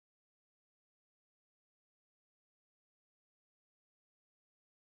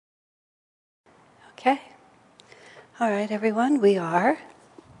Okay. All right, everyone, we are.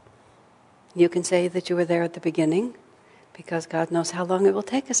 You can say that you were there at the beginning, because God knows how long it will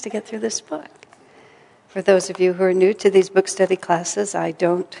take us to get through this book. For those of you who are new to these book study classes, I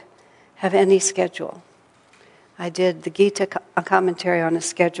don't have any schedule. I did the Gita commentary on a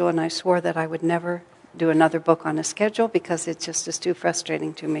schedule, and I swore that I would never do another book on a schedule because it just is too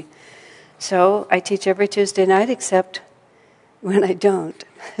frustrating to me. So I teach every Tuesday night except when I don't,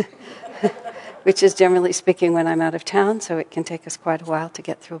 which is generally speaking when I'm out of town, so it can take us quite a while to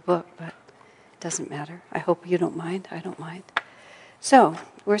get through a book, but it doesn't matter. I hope you don't mind. I don't mind. So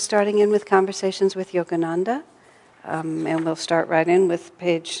we're starting in with Conversations with Yogananda, and we'll start right in with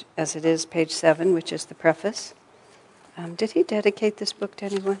page 7, which is the preface. Did he dedicate this book to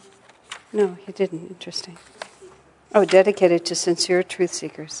anyone? No, he didn't. Interesting. Oh, dedicated to sincere truth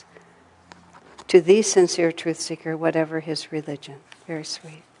seekers. To the sincere truth seeker, whatever his religion. Very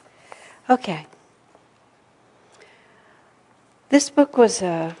sweet. Okay. This book was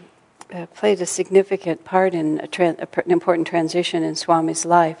played a significant part in an important transition in Swami's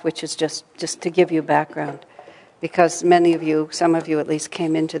life, which is just to give you background. Because many of you, some of you at least,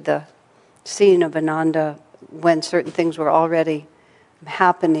 came into the scene of Ananda when certain things were already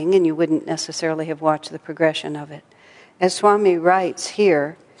happening and you wouldn't necessarily have watched the progression of it. As Swami writes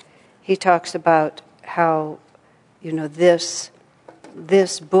here, he talks about how, this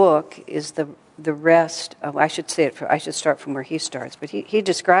book is the rest of, I should start from where he starts, but he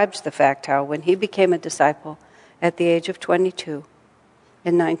describes the fact how when he became a disciple at the age of 22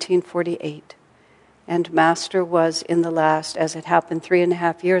 in 1948, and Master was in the last, as it happened,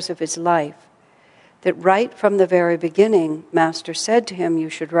 3.5 years of his life, that right from the very beginning, Master said to him, you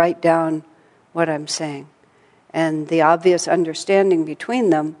should write down what I'm saying. And the obvious understanding between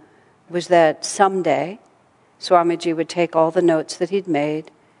them was that someday Swamiji would take all the notes that he'd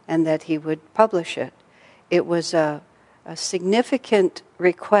made and that he would publish it. It was a significant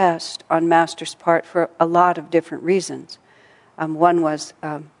request on Master's part for a lot of different reasons. One was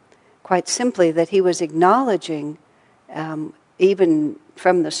quite simply that he was acknowledging, even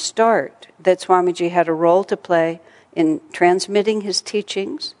from the start, that Swamiji had a role to play in transmitting his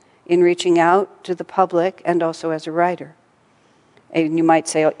teachings, in reaching out to the public, and also as a writer. And you might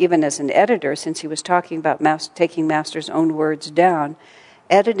say, even as an editor, since he was talking about taking Master's own words down,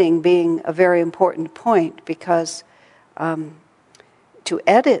 editing being a very important point, because to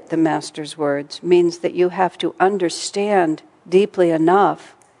edit the Master's words means that you have to understand deeply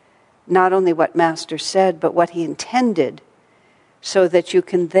enough not only what Master said, but what he intended, so that you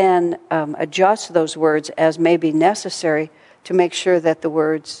can then adjust those words as may be necessary to make sure that the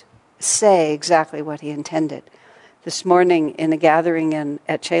words say exactly what he intended. This morning in a gathering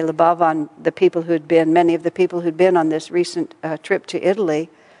at Chela Bhavan, many of the people who'd been on this recent trip to Italy,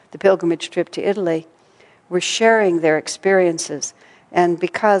 the pilgrimage trip to Italy, were sharing their experiences. And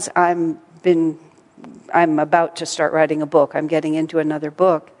because I'm about to start writing a book, I'm getting into another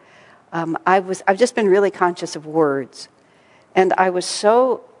book, I've just been really conscious of words. And I was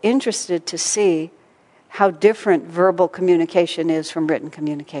so interested to see how different verbal communication is from written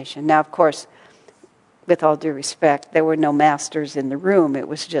communication. Now, of course, with all due respect, there were no masters in the room. It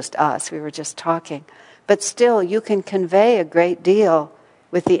was just us. We were just talking. But still, you can convey a great deal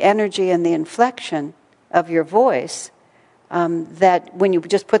with the energy and the inflection of your voice, that when you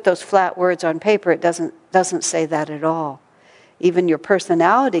just put those flat words on paper, it doesn't say that at all. Even your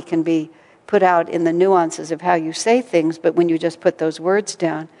personality can be put out in the nuances of how you say things, but when you just put those words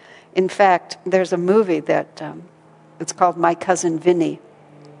down. In fact, there's a movie that it's called My Cousin Vinny,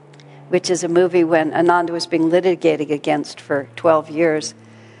 which is a movie when Ananda was being litigated against for 12 years.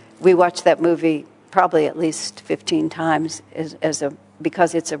 We watched that movie probably at least 15 times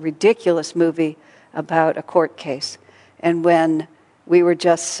because it's a ridiculous movie about a court case. And when we were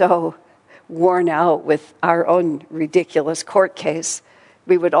just so worn out with our own ridiculous court case,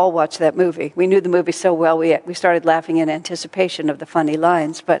 we would all watch that movie. We knew the movie so well, we started laughing in anticipation of the funny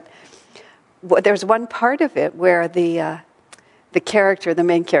lines. But there's one part of it where the main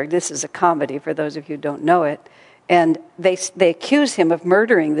character, this is a comedy for those of you who don't know it, and they accuse him of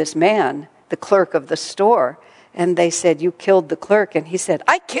murdering this man, the clerk of the store. And they said, you killed the clerk. And he said,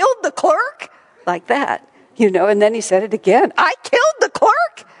 I killed the clerk? Like that, and then he said it again, I killed the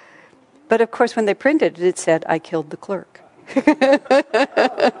clerk? But of course, when they printed it, it said, I killed the clerk.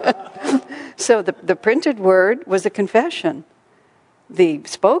 So the printed word was a confession. The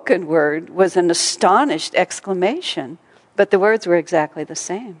spoken word was an astonished exclamation, but the words were exactly the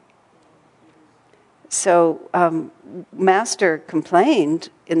same. So Master complained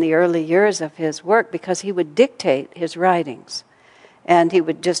in the early years of his work because he would dictate his writings. And he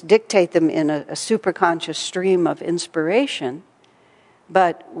would just dictate them in a superconscious stream of inspiration.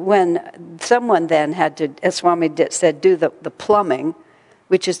 But when someone then had to, as Swami said, do the plumbing,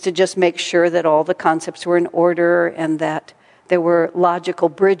 which is to just make sure that all the concepts were in order and that there were logical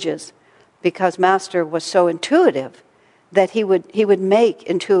bridges, because Master was so intuitive that he would make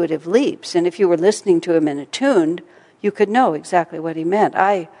intuitive leaps. And if you were listening to him and attuned, you could know exactly what he meant.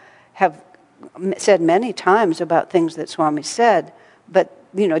 I have said many times about things that Swami said, but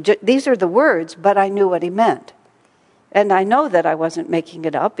these are the words, but I knew what he meant. And I know that I wasn't making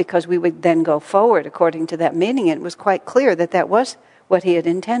it up, because we would then go forward according to that meaning. And it was quite clear that that was what he had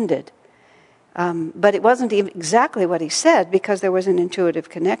intended. But it wasn't even exactly what he said, because there was an intuitive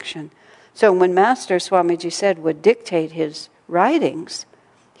connection. So when Master, Swamiji said, would dictate his writings,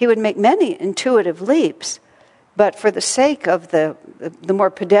 he would make many intuitive leaps. But for the sake of the more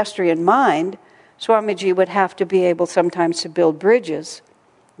pedestrian mind, Swamiji would have to be able sometimes to build bridges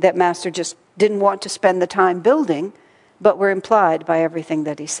that Master just didn't want to spend the time building, but were implied by everything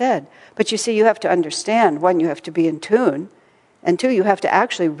that he said. But you see, you have to understand, one, you have to be in tune, and two, you have to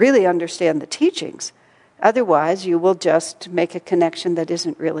actually really understand the teachings. Otherwise, you will just make a connection that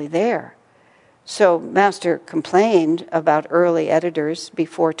isn't really there. So Master complained about early editors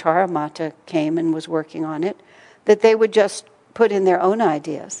before Taramata came and was working on it, that they would just put in their own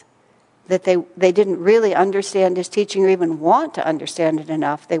ideas, that they didn't really understand his teaching or even want to understand it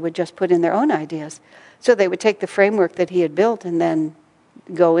enough. They would just put in their own ideas. So they would take the framework that he had built and then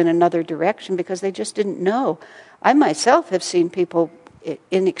go in another direction, because they just didn't know. I myself have seen people,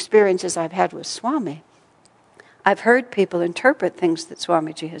 in experiences I've had with Swami, I've heard people interpret things that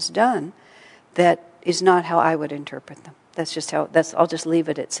Swamiji has done that is not how I would interpret them. That's just how. I'll just leave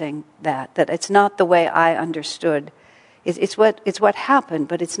it at saying that it's not the way I understood. It's what happened,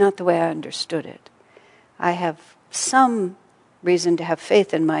 but it's not the way I understood it. I have some reason to have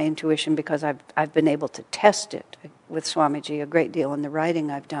faith in my intuition, because I've been able to test it with Swamiji a great deal in the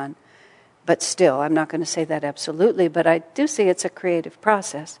writing I've done. But still, I'm not going to say that absolutely, but I do see it's a creative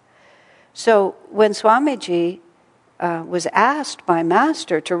process. So when Swamiji was asked by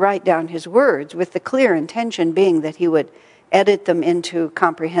Master to write down his words, with the clear intention being that he would edit them into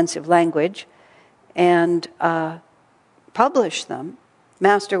comprehensive language and publish them,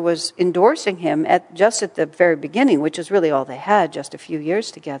 Master was endorsing him just at the very beginning, which is really all they had, just a few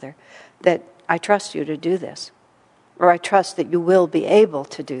years together, that I trust you to do this, or I trust that you will be able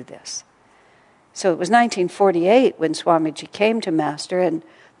to do this. So it was 1948 when Swamiji came to Master, and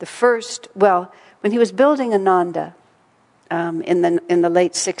when he was building Ananda in the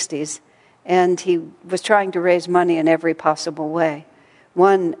late 60s, and he was trying to raise money in every possible way.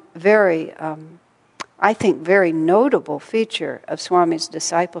 One very, I think, very notable feature of Swami's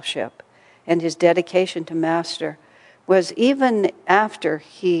discipleship and his dedication to Master was, even after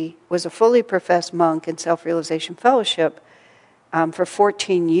he was a fully professed monk in Self-Realization Fellowship for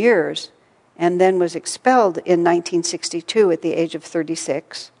 14 years, and then was expelled in 1962 at the age of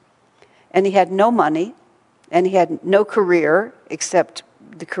 36, and he had no money, and he had no career except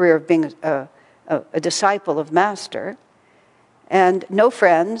the career of being a disciple of Master, and no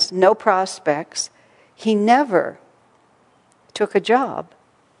friends, no prospects. He never took a job.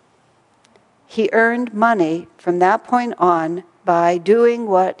 He earned money from that point on by doing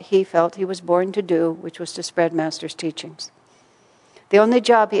what he felt he was born to do, which was to spread Master's teachings. The only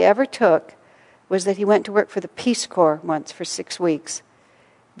job he ever took was that he went to work for the Peace Corps once for 6 weeks,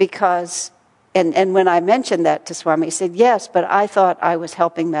 because, and when I mentioned that to Swami, he said, yes, but I thought I was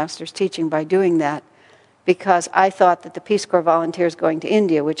helping Master's teaching by doing that, because I thought that the Peace Corps volunteers going to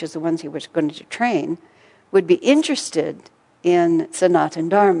India, which is the ones he was going to train, would be interested in Sanatana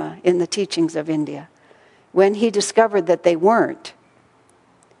Dharma, in the teachings of India. When he discovered that they weren't,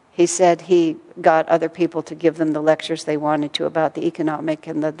 he said he got other people to give them the lectures they wanted to about the economic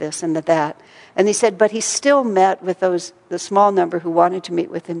and the this and the that. And he said, but he still met with the small number who wanted to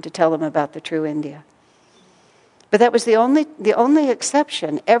meet with him to tell him about the true India. But that was the only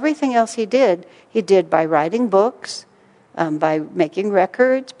exception. Everything else he did by writing books, by making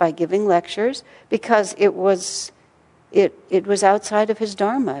records, by giving lectures, because it was outside of his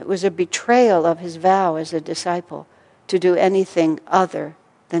dharma. It was a betrayal of his vow as a disciple to do anything other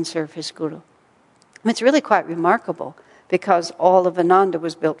than serve his guru. And it's really quite remarkable, because all of Ananda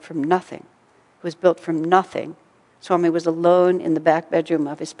was built from nothing. It was built from nothing. Swami was alone in the back bedroom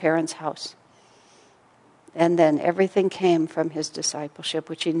of his parents' house. And then everything came from his discipleship,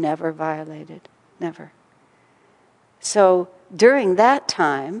 which he never violated. Never. So during that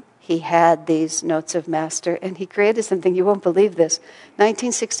time, he had these notes of Master, and he created something, you won't believe this,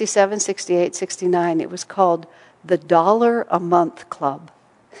 1967, 68, 69, it was called the $1 a month club.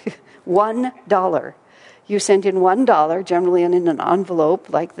 $1. You sent in $1, generally in an envelope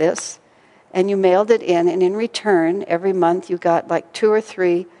like this, and you mailed it in, and in return, every month you got like 2 or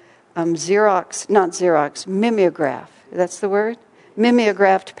 3 mimeograph, that's the word?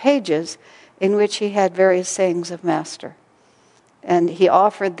 Mimeographed pages in which he had various sayings of Master. And he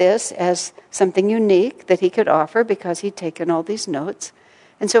offered this as something unique that he could offer because he'd taken all these notes.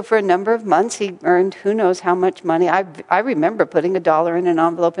 And so for a number of months he earned who knows how much money. I remember putting $1 in an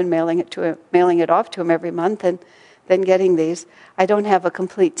envelope and mailing it off to him every month and then getting these. I don't have a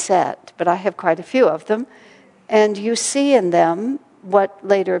complete set, but I have quite a few of them. And you see in them what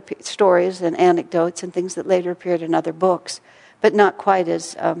later stories and anecdotes and things that later appeared in other books, but not quite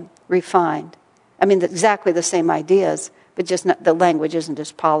as refined. I mean, exactly the same ideas, but just not, the language isn't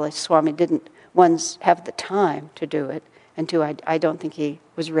as polished. Swami didn't, one, have the time to do it, and two, I don't think he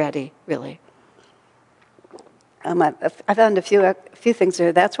was ready, really. I found a few things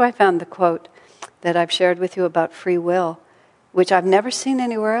there. That's why I found the quote that I've shared with you about free will, which I've never seen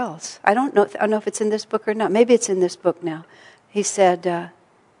anywhere else. I don't know if it's in this book or not. Maybe it's in this book now. He said,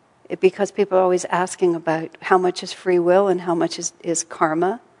 because people are always asking about how much is free will and how much is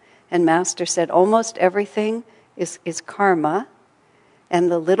karma, and Master said almost everything is karma, and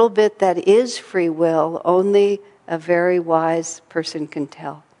the little bit that is free will, only a very wise person can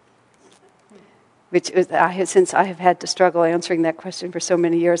tell. Which is, since I have had to struggle answering that question for so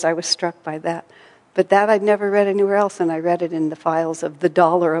many years, I was struck by that. But that I'd never read anywhere else, and I read it in the files of the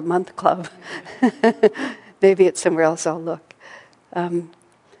 $1 a month club. Maybe it's somewhere else, I'll look.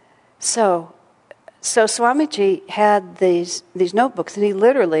 So Swamiji had these notebooks, and he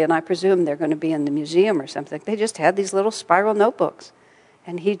literally, and I presume they're going to be in the museum or something, they just had these little spiral notebooks.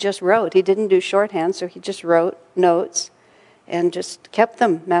 And he just wrote. He didn't do shorthand, so he just wrote notes and just kept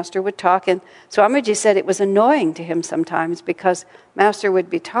them. Master would talk, and Swamiji said it was annoying to him sometimes because Master would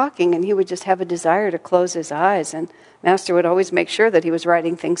be talking and he would just have a desire to close his eyes, and Master would always make sure that he was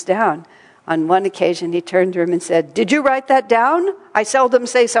writing things down. On one occasion he turned to him and said, "Did you write that down? I seldom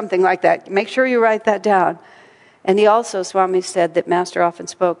say something like that. Make sure you write that down." And he also, Swami said, that Master often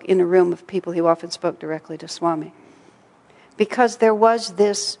spoke in a room of people. He often spoke directly to Swami. Because there was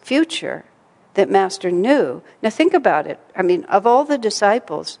this future that Master knew. Now think about it. I mean, of all the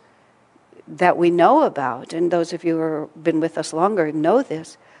disciples that we know about, and those of you who have been with us longer know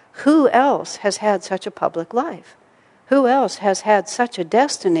this, who else has had such a public life? Who else has had such a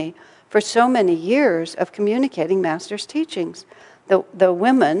destiny for so many years of communicating Master's teachings? The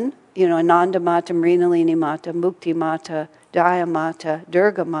women, Ananda Mata, Mrinalini Mata, Mukti Mata, Daya Mata,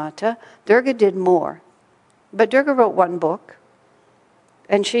 Durga Mata. Durga did more. But Durga wrote one book,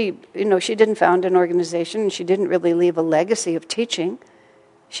 and she didn't found an organization, and she didn't really leave a legacy of teaching.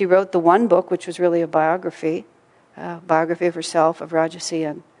 She wrote the one book, which was really a biography of herself, of Rajarsi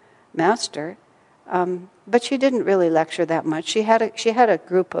and Master, but she didn't really lecture that much. She had a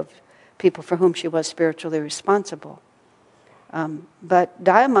group of people for whom she was spiritually responsible. But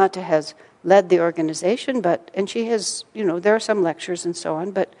Dayamata has led the organization, and she has, there are some lectures and so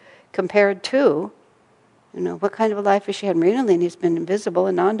on, but compared to, what kind of a life has she had? Mrinalini has been invisible,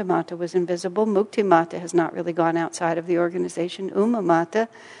 Ananda Mata was invisible, Mukti Mata has not really gone outside of the organization, Uma Mata,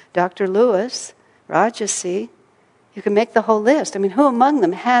 Dr. Lewis, Rajarsi, you can make the whole list. I mean, who among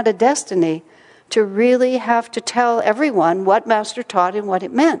them had a destiny to really have to tell everyone what Master taught and what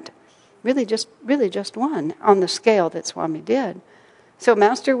it meant? Really just one, on the scale that Swami did. So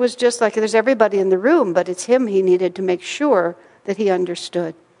Master was just like, there's everybody in the room, but it's him he needed to make sure that he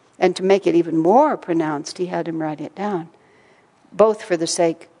understood. And to make it even more pronounced, he had him write it down, both for the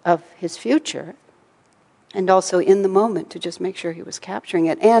sake of his future and also in the moment to just make sure he was capturing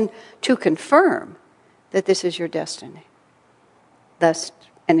it and to confirm that this is your destiny. Lest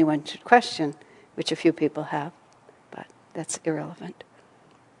anyone should question, which a few people have, but that's irrelevant.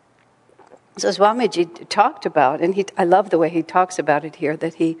 So Swamiji talked about, and I love the way he talks about it here,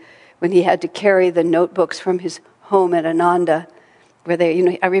 that when he had to carry the notebooks from his home at Ananda, where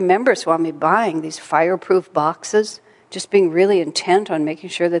I remember Swami buying these fireproof boxes, just being really intent on making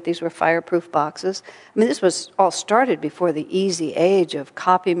sure that these were fireproof boxes. I mean, this was all started before the easy age of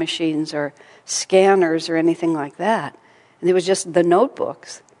copy machines or scanners or anything like that. And it was just the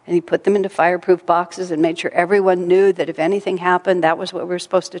notebooks. And he put them into fireproof boxes and made sure everyone knew that if anything happened, that was what we were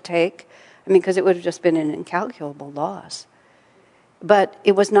supposed to take. I mean, because it would have just been an incalculable loss. But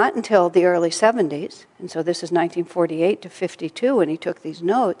it was not until the early 70s, and so this is 1948 to 52 when he took these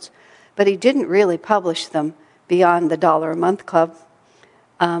notes, but he didn't really publish them beyond the $1 a month club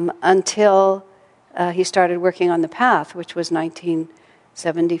until he started working on the path, which was 19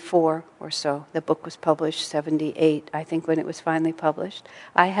 74 or so. The book was published 78, I think, when it was finally published.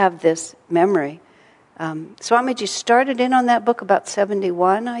 I have this memory. Swamiji started in on that book about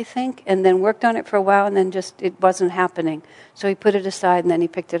 71, I think, and then worked on it for a while, and then just it wasn't happening. So he put it aside, and then he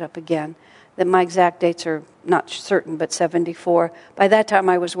picked it up again. That my exact dates are not certain, but 74. By that time,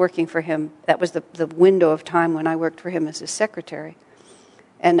 I was working for him. That was the window of time when I worked for him as his secretary.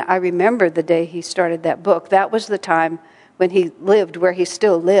 And I remember the day he started that book. That was the time when he lived where he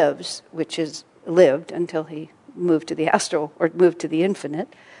still lives, which is lived until he moved to the astral, or moved to the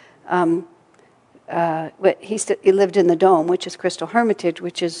infinite. He lived in the Dome, which is Crystal Hermitage,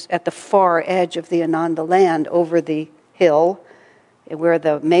 which is at the far edge of the Ananda land, over the hill, where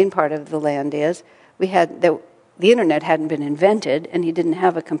the main part of the land is. The internet hadn't been invented, and he didn't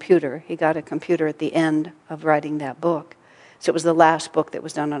have a computer. He got a computer at the end of writing that book. So it was the last book that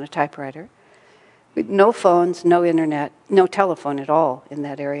was done on a typewriter. No phones, no internet, no telephone at all in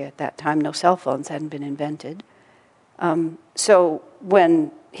that area at that time. No cell phones hadn't been invented. So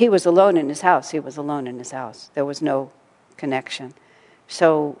when he was alone in his house, he was alone in his house. There was no connection.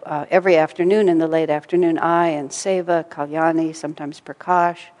 So every afternoon, in the late afternoon, I and Seva, Kalyani, sometimes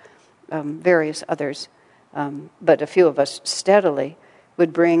Prakash, various others, but a few of us steadily,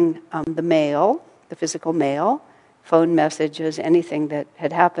 would bring the mail, the physical mail, phone messages, anything that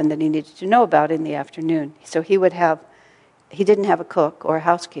had happened that he needed to know about in the afternoon. So he didn't have a cook or a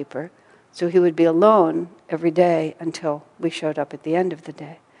housekeeper, so he would be alone every day until we showed up at the end of the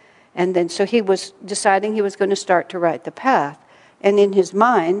day. And then, so he was deciding he was going to start to write the path. And in his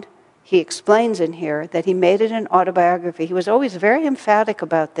mind, he explains in here that he made it an autobiography. He was always very emphatic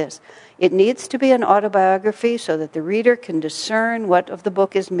about this. It needs to be an autobiography so that the reader can discern what of the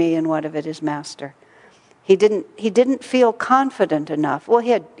book is me and what of it is Master. He didn't feel confident enough. Well,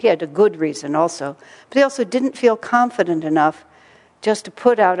 he had a good reason also, but he also didn't feel confident enough just to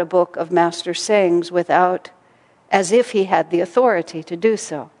put out a book of Master sayings as if he had the authority to do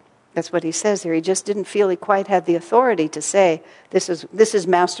so. That's what he says here. He just didn't feel he quite had the authority to say, this is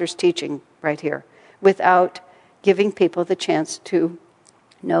Master's teaching right here, without giving people the chance to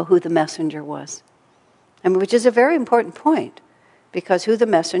know who the messenger was. Which is a very important point, because who the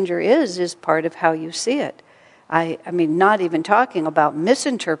messenger is part of how you see it. I mean, not even talking about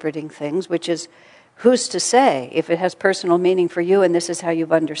misinterpreting things, which is, who's to say? If it has personal meaning for you and this is how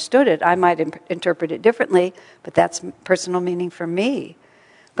you've understood it, I might interpret it differently, but that's personal meaning for me.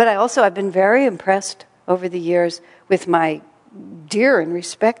 But I've been very impressed over the years with my dear and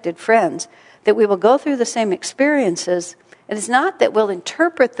respected friends that we will go through the same experiences, and it's not that we'll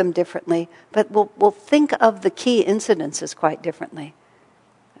interpret them differently, but we'll think of the key incidences quite differently.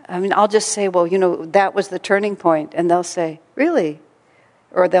 I mean, I'll just say, well, that was the turning point, and they'll say, really?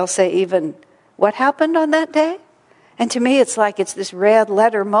 Or they'll say even, what happened on that day? And to me, it's like it's this red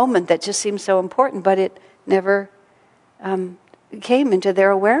letter moment that just seems so important, but it never came into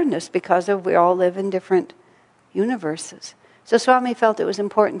their awareness because we all live in different universes. So Swami felt it was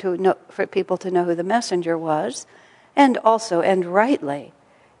important for people to know who the messenger was, and rightly,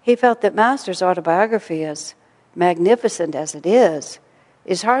 he felt that Master's autobiography, as magnificent as it is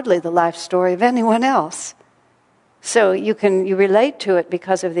hardly the life story of anyone else. So you relate to it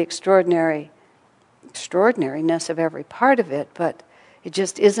because of the extraordinariness of every part of it, but it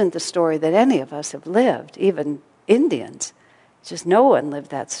just isn't the story that any of us have lived, even Indians. Just no one lived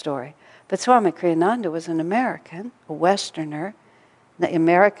that story. But Swami Kriyananda was an American, a Westerner. The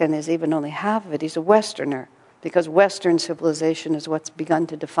American is even only half of it. He's a Westerner, because Western civilization is what's begun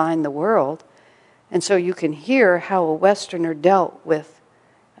to define the world. And so you can hear how a Westerner dealt with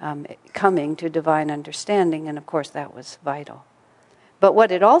coming to divine understanding, and of course that was vital. But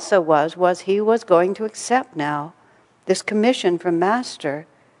what it also was he was going to accept now this commission from Master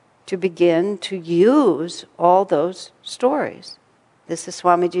to begin to use all those stories. This is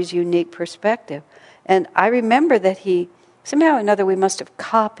Swamiji's unique perspective. And I remember that somehow or another we must have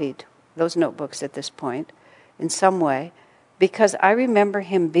copied those notebooks at this point in some way, because I remember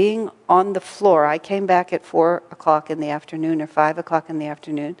him being on the floor. I came back at 4 o'clock in the afternoon or 5 o'clock in the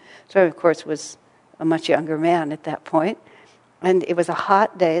afternoon. So I, of course, was a much younger man at that point. And it was a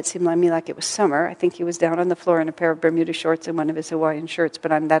hot day. It seemed to me like it was summer. I think he was down on the floor in a pair of Bermuda shorts and one of his Hawaiian shirts,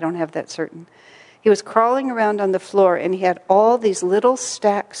 but I don't have that certain. He was crawling around on the floor, and he had all these little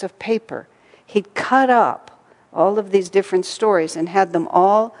stacks of paper. He'd cut up all of these different stories and had them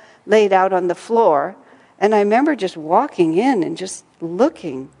all laid out on the floor. And I remember just walking in and just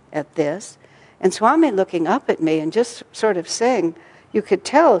looking at this, and Swami looking up at me and just sort of saying, you could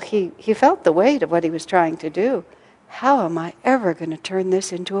tell he felt the weight of what he was trying to do. How am I ever going to turn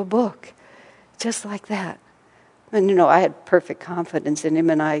this into a book? Just like that. And, I had perfect confidence in him,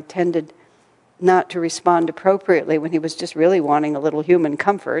 and I tended not to respond appropriately when he was just really wanting a little human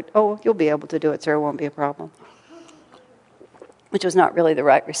comfort. Oh, you'll be able to do it, sir, it won't be a problem. Which was not really the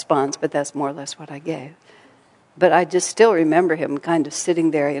right response, but that's more or less what I gave. But I just still remember him kind of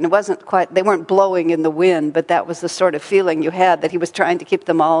sitting there, and it wasn't quite, they weren't blowing in the wind, but that was the sort of feeling you had, that he was trying to keep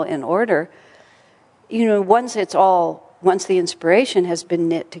them all in order. Once the inspiration has been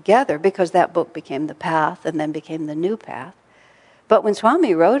knit together, because that book became The Path and then became The New Path. But when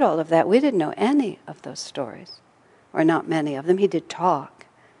Swami wrote all of that, we didn't know any of those stories, or not many of them. He did talk,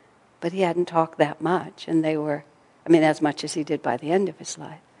 but he hadn't talked that much, and they were, as much as he did by the end of his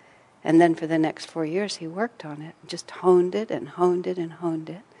life. And then for the next 4 years, he worked on it, just honed it and honed it and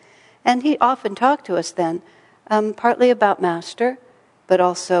honed it. And he often talked to us then, partly about Master, but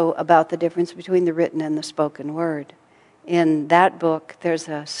also about the difference between the written and the spoken word. In that book, there's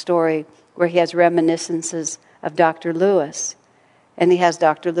a story where he has reminiscences of Dr. Lewis. And he has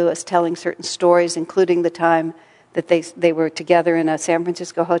Dr. Lewis telling certain stories, including the time that they were together in a San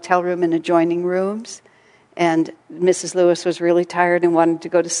Francisco hotel room in adjoining rooms. And Mrs. Lewis was really tired and wanted to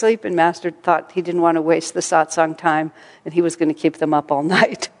go to sleep, and Master thought he didn't want to waste the satsang time, and he was going to keep them up all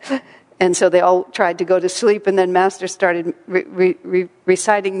night. And so they all tried to go to sleep, and then Master started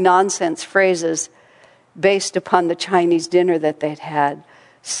reciting nonsense phrases based upon the Chinese dinner that they'd had.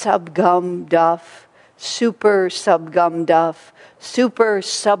 Subgum duff, super subgum duff, super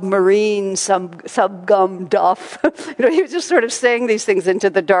submarine subgum duff. He was just sort of saying these things into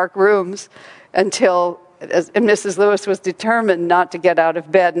the dark rooms until... And Mrs. Lewis was determined not to get out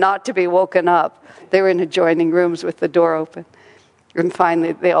of bed, not to be woken up. They were in adjoining rooms with the door open. And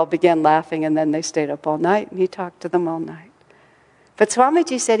finally, they all began laughing, and then they stayed up all night, and he talked to them all night. But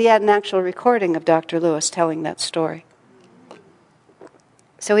Swamiji said he had an actual recording of Dr. Lewis telling that story.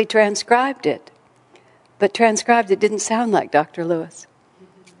 So he transcribed it. But transcribed, it didn't sound like Dr. Lewis.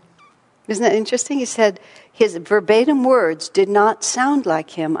 Isn't that interesting? He said his verbatim words did not sound like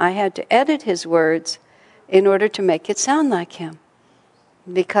him. I had to edit his words in order to make it sound like him.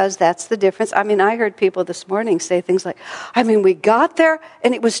 Because that's the difference. I heard people this morning say things like, we got there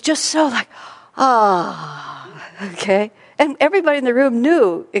and it was just so like, okay? And everybody in the room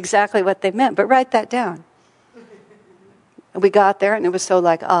knew exactly what they meant, but write that down. We got there and it was so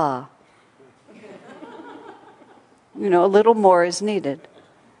like, a little more is needed.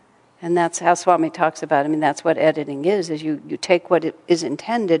 And that's how Swami talks about it. That's what editing is you take what it is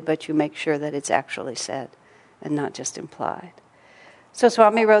intended, but you make sure that it's actually said and not just implied. So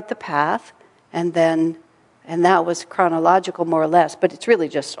Swami wrote The Path, and that was chronological more or less, but it's really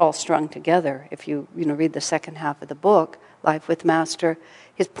just all strung together. If you read the second half of the book, Life with Master,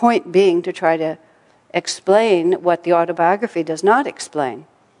 his point being to try to explain what the autobiography does not explain.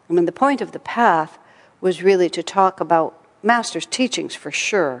 The point of The Path was really to talk about Master's teachings for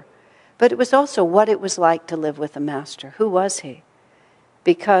sure, but it was also what it was like to live with a Master. Who was he?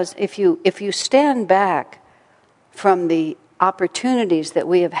 Because if you stand back from the opportunities that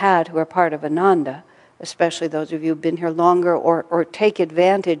we have had who are part of Ananda, especially those of you who've been here longer, or take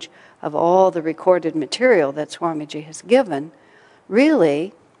advantage of all the recorded material that Swamiji has given,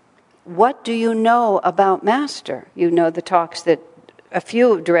 really, what do you know about Master? You know the talks that a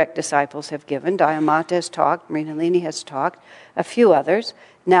few direct disciples have given. Dayamata has talked, Mrinalini has talked, a few others.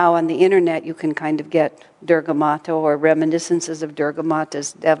 Now on the internet you can kind of get Durgamata or reminiscences of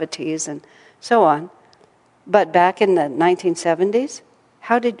Durgamata's devotees and so on. But back in the 1970s,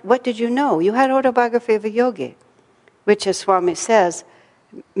 what did you know? You had Autobiography of a Yogi, which, as Swami says,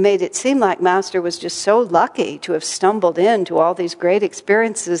 made it seem like Master was just so lucky to have stumbled into all these great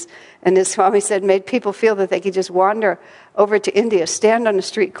experiences, and as Swami said, made people feel that they could just wander over to India, stand on a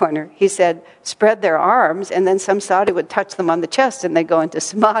street corner. He said, spread their arms, and then some sadhu would touch them on the chest, and they'd go into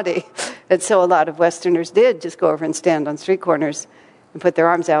samadhi. And so a lot of Westerners did just go over and stand on street corners and put their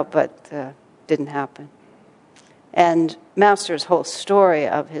arms out, but didn't happen. And Master's whole story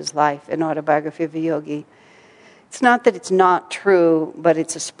of his life in Autobiography of a Yogi, it's not that it's not true, but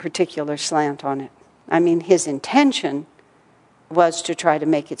it's a particular slant on it. His intention was to try to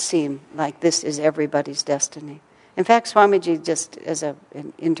make it seem like this is everybody's destiny. In fact, Swamiji, just as an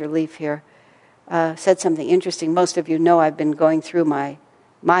interleaf here, said something interesting. Most of you know I've been going through my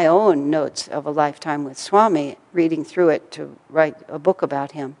own notes of a lifetime with Swami, reading through it to write a book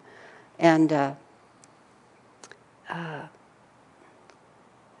about him. And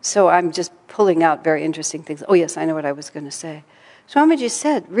so I'm just pulling out very interesting things. Oh yes, I know what I was going to say. Swamiji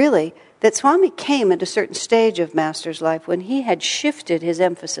said, really, that Swami came at a certain stage of Master's life when he had shifted his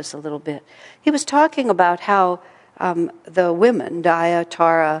emphasis a little bit. He was talking about how the women, Daya,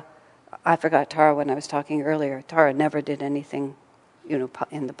 Tara, I forgot Tara when I was talking earlier. Tara never did anything,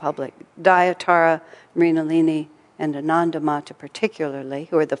 in the public. Daya, Tara, Mrinalini, and Anandamata particularly,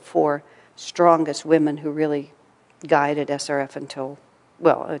 who are the 4 strongest women who really guided SRF until,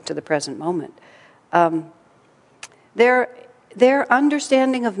 to the present moment. Their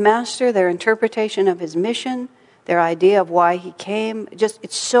understanding of Master, their interpretation of his mission, their idea of why he came,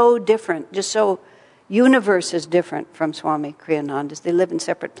 it's so different, universe is different from Swami Kriyananda's. They live in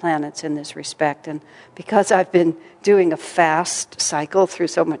separate planets in this respect. And because I've been doing a fast cycle through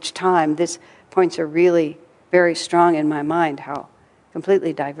so much time, these points are really very strong in my mind, how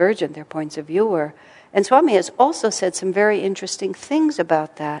completely divergent their points of view were. And Swami has also said some very interesting things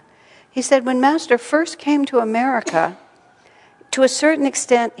about that. He said when Master first came to America, to a certain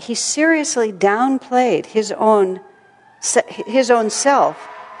extent, he seriously downplayed his own self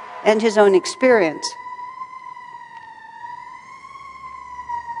and his own experience.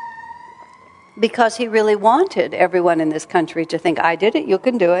 Because he really wanted everyone in this country to think, I did it, you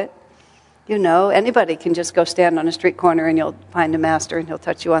can do it. Anybody can just go stand on a street corner and you'll find a Master and he'll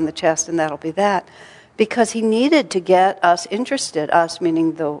touch you on the chest and that'll be that. Because he needed to get us interested, us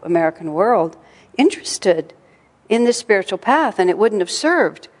meaning the American world, interested in this spiritual path. And it wouldn't have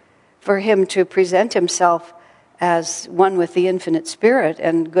served for him to present himself as one with the infinite spirit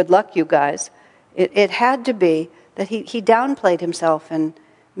and good luck you guys. It had to be that he downplayed himself and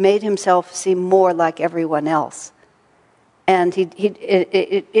made himself seem more like everyone else. And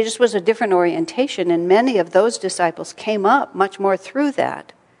it just was a different orientation, and many of those disciples came up much more through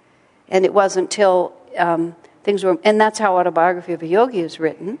that. And it wasn't till things were... And that's how Autobiography of a Yogi is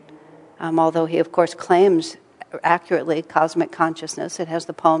written, although he, of course, claims accurately cosmic consciousness. It has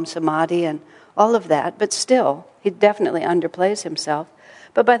the poem Samadhi and all of that, but still, he definitely underplays himself.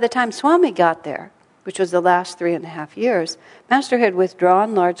 But by the time Swami got there, which was the last 3.5 years, Master had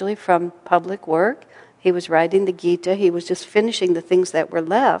withdrawn largely from public work. He was writing the Gita. He was just finishing the things that were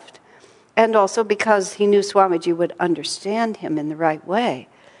left. And also because he knew Swamiji would understand him in the right way,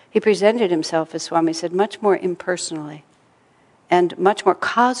 he presented himself, as Swami said, much more impersonally and much more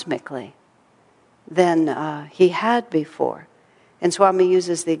cosmically than he had before. And Swami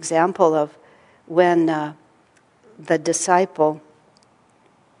uses the example of when the disciple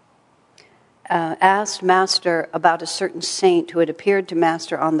asked Master about a certain saint who had appeared to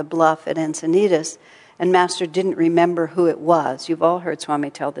Master on the bluff at Encinitas, and Master didn't remember who it was. You've all heard Swami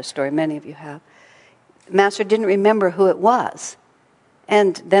tell this story, many of you have. Master didn't remember who it was.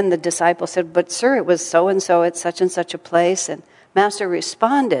 And then the disciple said, but sir, it was so-and-so at such and such a place. And Master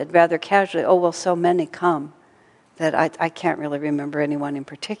responded rather casually, oh, well, so many come that I can't really remember anyone in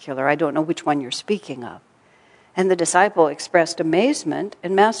particular. I don't know which one you're speaking of. And the disciple expressed amazement,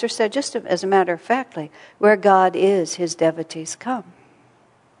 and Master said, just as a matter of factly, where God is, his devotees come,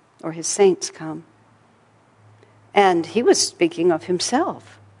 or his saints come. And he was speaking of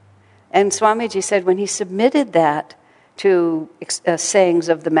himself. And Swamiji said when he submitted that to sayings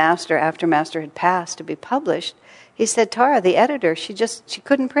of the Master after Master had passed to be published, he said, Tara, the editor, she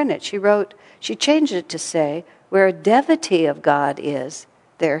couldn't print it. She changed it to say, where a devotee of God is,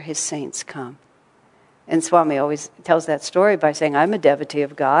 there his saints come. And Swami always tells that story by saying, I'm a devotee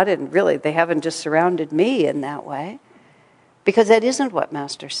of God, and really they haven't just surrounded me in that way. Because that isn't what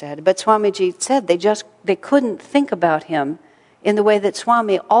Master said. But Swamiji said they couldn't think about him in the way that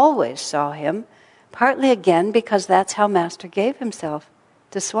Swami always saw him, partly again because that's how Master gave himself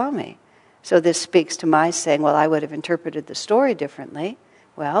to Swami. So this speaks to my saying, well, I would have interpreted the story differently.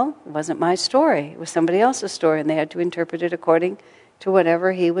 Well, it wasn't my story. It was somebody else's story, and they had to interpret it according to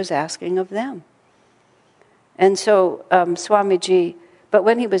whatever he was asking of them. And so Swamiji, but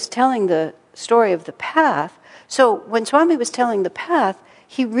when he was telling the story of the path, so when Swami was telling the path,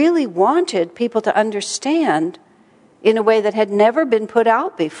 he really wanted people to understand in a way that had never been put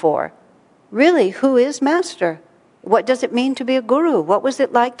out before. Really, who is Master? What does it mean to be a guru? What was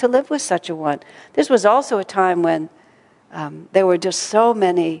it like to live with such a one? This was also a time when there were just so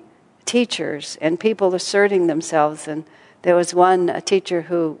many teachers and people asserting themselves. And there was a teacher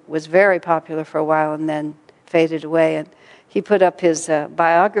who was very popular for a while and then faded away. And he put up his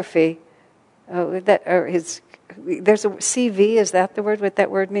biography, there's a CV, is that the word, what that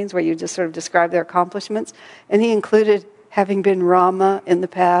word means, where you just sort of describe their accomplishments? And he included having been Rama in the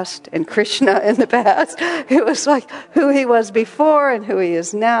past and Krishna in the past. It was like who he was before and who he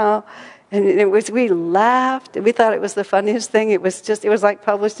is now. And we laughed. We thought it was the funniest thing. It was like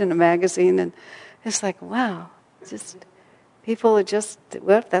published in a magazine. And it's like, wow, people are just,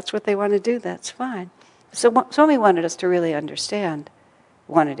 well, if that's what they want to do, that's fine. So Swami wanted us to really understand,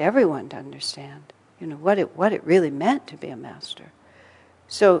 wanted everyone to understand, what it really meant to be a master.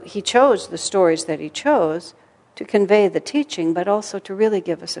 So he chose the stories that he chose to convey the teaching, but also to really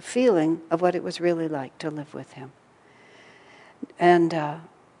give us a feeling of what it was really like to live with him. And there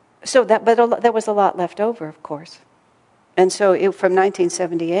was a lot left over, of course. And so from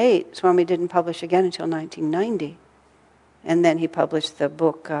 1978, Swami didn't publish again until 1990. And then he published the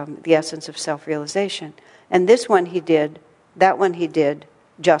book, The Essence of Self-Realization. And that one he did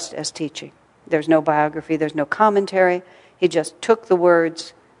just as teaching. There's no biography, there's no commentary. He just took the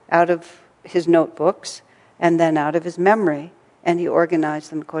words out of his notebooks and then out of his memory, and he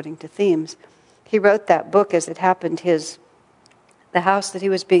organized them according to themes. He wrote that book as it happened. The house that he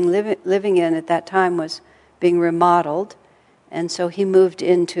was living in at that time was being remodeled, and so he moved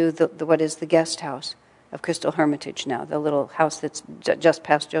into what is the guest house of Crystal Hermitage now, the little house that's just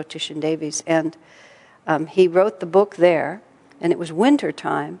past Jyotishan Devi's. And he wrote the book there, and it was winter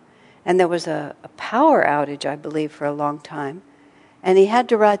time, and there was a power outage, I believe, for a long time, and he had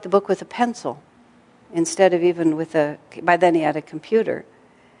to write the book with a pencil instead of even by then he had a computer.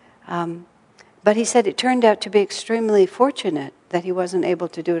 But he said it turned out to be extremely fortunate that he wasn't able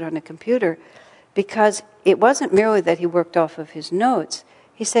to do it on a computer, because it wasn't merely that he worked off of his notes.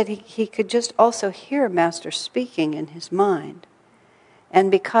 He said he could just also hear Master speaking in his mind.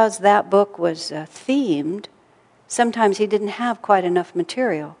 And because that book was themed, sometimes he didn't have quite enough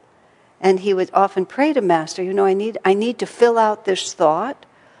material. And he would often pray to Master, I need to fill out this thought,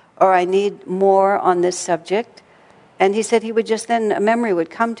 or I need more on this subject. And he said he would just then, a memory would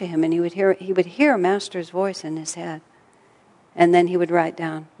come to him, and he would hear Master's voice in his head. And then he would write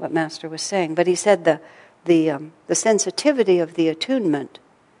down what Master was saying. But he said the sensitivity of the attunement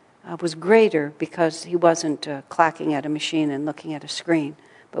was greater because he wasn't clacking at a machine and looking at a screen,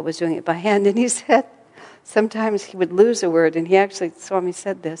 but was doing it by hand. And he said sometimes he would lose a word, and Swami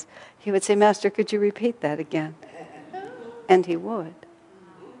said this, he would say, Master, could you repeat that again? And he would.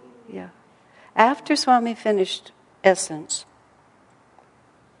 Yeah. After Swami finished Essence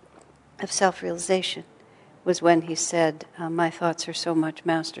of Self-Realization was when he said, my thoughts are so much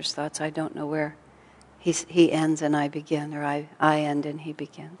Master's thoughts, I don't know where he ends and I begin, or I end and he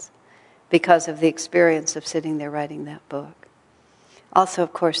begins, because of the experience of sitting there writing that book. Also,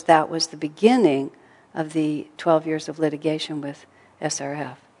 of course, that was the beginning of the 12 years of litigation with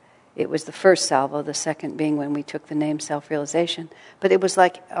SRF. It was the first salvo, the second being when we took the name Self-Realization. But it was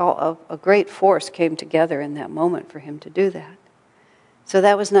like a great force came together in that moment for him to do that. So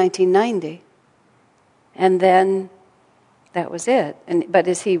that was 1990. And then that was it. But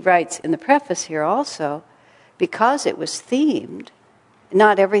as he writes in the preface here also, because it was themed,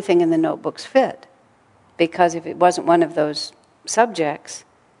 not everything in the notebooks fit. Because if it wasn't one of those subjects,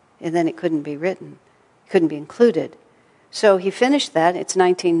 then it couldn't be written, couldn't be included. So he finished that, it's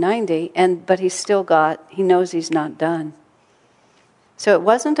 1990, but he knows he's not done. So it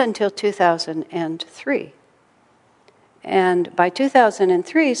wasn't until 2003. And by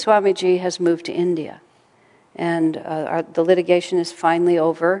 2003, Swamiji has moved to India. And the litigation is finally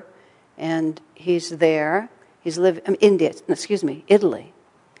over, and he's there. He's Italy.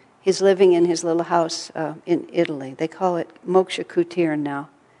 He's living in his little house in Italy. They call it Moksha Kutir now,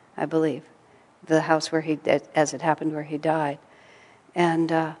 I believe. The house where as it happened, where he died.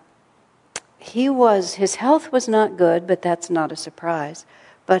 And his health was not good, but that's not a surprise.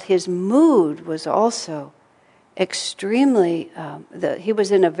 But his mood was also extremely, he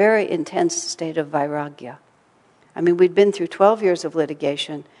was in a very intense state of vairagya. I mean, we'd been through 12 years of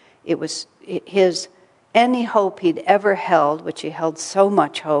litigation. It was any hope he'd ever held, which he held so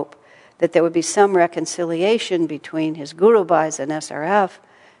much hope, that there would be some reconciliation between his Guru Bhais and SRF,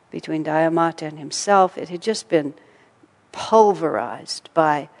 between Dayamata and himself. It had just been pulverized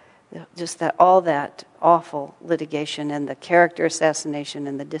by just all that awful litigation and the character assassination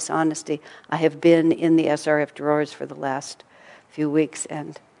and the dishonesty. I have been in the SRF drawers for the last few weeks,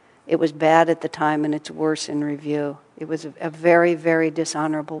 and it was bad at the time, and it's worse in review. It was a very, very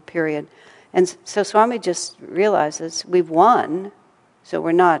dishonorable period. And so Swami just realizes we've won, so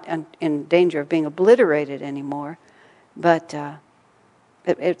we're not in danger of being obliterated anymore, but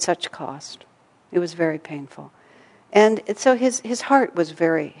at such cost. It was very painful. And so his heart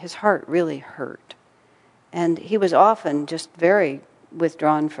really hurt. And he was often just very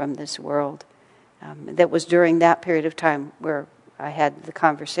withdrawn from this world. That was during that period of time where I had the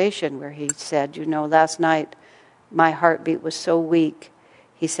conversation where he said, last night my heartbeat was so weak.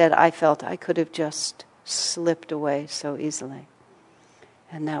 He said, I felt I could have just slipped away so easily.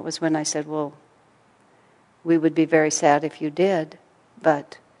 And that was when I said, well, we would be very sad if you did,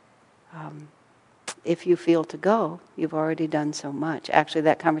 but if you feel to go, you've already done so much. Actually,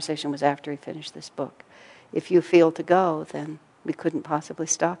 that conversation was after he finished this book. If you feel to go, then We couldn't possibly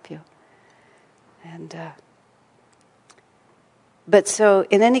stop you. And but so,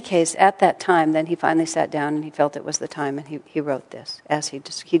 in any case, at that time, then he finally sat down and he felt it was the time, and he wrote this. As he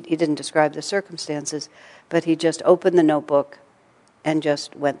didn't describe the circumstances, but he just opened the notebook and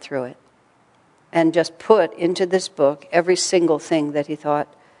just went through it. And just put into this book every single thing that he thought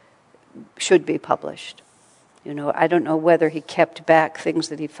should be published. I don't know whether he kept back things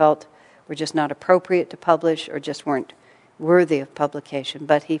that he felt were just not appropriate to publish or just weren't worthy of publication,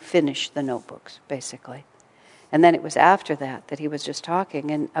 but he finished the notebooks, basically. And then it was after that he was just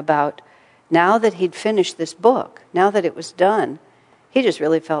talking and about, now that he'd finished this book, now that it was done, he just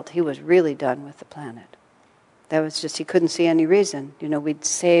really felt he was really done with the planet. That was just, he couldn't see any reason. We'd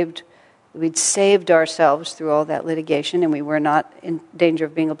saved ourselves through all that litigation, and we were not in danger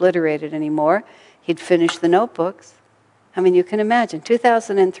of being obliterated anymore. He'd finished the notebooks. I mean, you can imagine,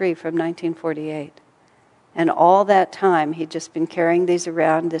 2003 from 1948. And all that time, he'd just been carrying these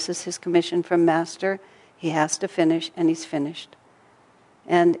around. This is his commission from Master. He has to finish, and he's finished.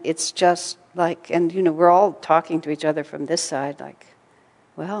 And it's just like, and we're all talking to each other from this side, like,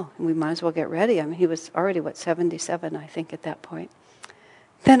 well, we might as well get ready. I mean, he was already, 77, I think, at that point.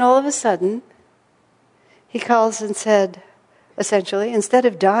 Then all of a sudden, he calls and said, essentially, instead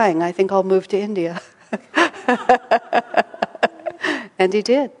of dying, I think I'll move to India. And he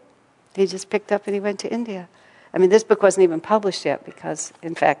did. He just picked up and he went to India. I mean, this book wasn't even published yet because,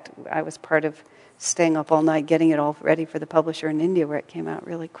 in fact, I was part of staying up all night getting it all ready for the publisher in India, where it came out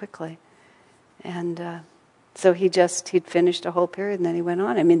really quickly. And so he'd finished a whole period and then he went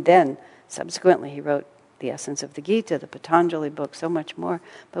on. I mean, then, subsequently, he wrote The Essence of the Gita, the Patanjali book, so much more.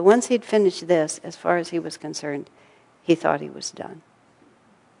 But once he'd finished this, as far as he was concerned, he thought he was done.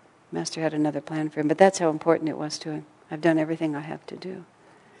 Master had another plan for him, but that's how important it was to him. I've done everything I have to do.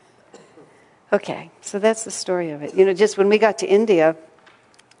 Okay, so that's the story of it. Just when we got to India,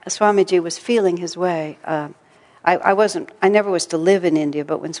 Swamiji was feeling his way. I never was to live in India,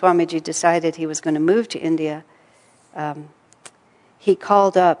 but when Swamiji decided he was going to move to India, he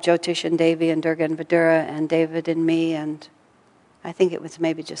called up Jyotish and Devi and Durga and Vidura and David and me, and I think it was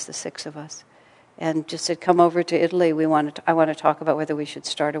maybe just the 6 of us, and just said, come over to Italy. I want to talk about whether we should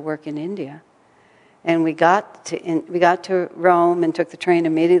start a work in India. And we got to Rome and took the train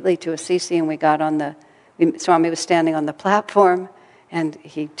immediately to Assisi, and Swami was standing on the platform, and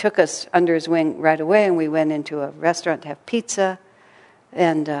he took us under his wing right away, and we went into a restaurant to have pizza,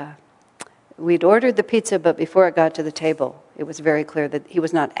 and we'd ordered the pizza, but before it got to the table, it was very clear that he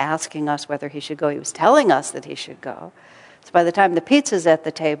was not asking us whether he should go. He was telling us that he should go. So by the time the pizza's at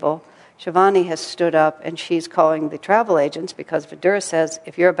the table, Shivani has stood up, and she's calling the travel agents, because Vidura says,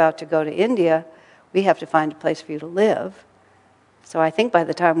 if you're about to go to India, we have to find a place for you to live. So I think by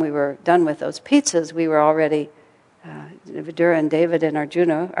the time we were done with those pizzas, we were already, Vidura and David and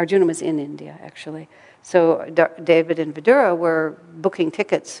Arjuna was in India, actually. So David and Vidura were booking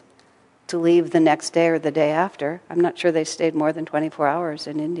tickets to leave the next day or the day after. I'm not sure they stayed more than 24 hours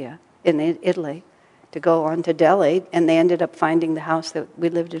in Italy, to go on to Delhi, and they ended up finding the house that we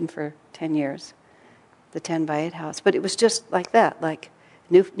lived in for 10 years, the 10 by 8 house. But it was just like that, like,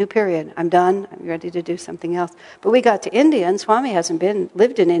 New period. I'm done. I'm ready to do something else. But we got to India, and Swami hasn't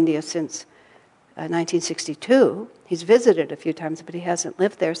lived in India since 1962. He's visited a few times, but he hasn't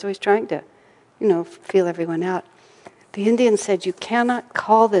lived there, so he's trying to, feel everyone out. The Indians said, you cannot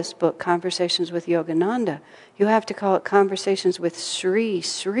call this book Conversations with Yogananda. You have to call it Conversations with Sri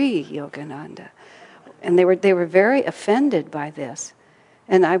Yogananda. And they were very offended by this.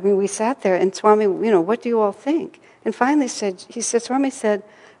 And we sat there, and Swami, what do you all think? And finally Swami said,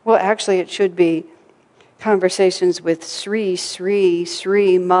 well, actually it should be Conversations with Sri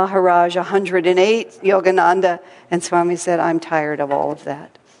Maharaj 108 Yogananda. And Swami said, I'm tired of all of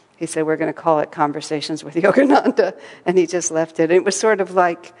that. He said, we're going to call it Conversations with Yogananda. And he just left it. It was sort of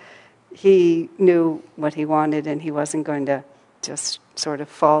like he knew what he wanted, and he wasn't going to just sort of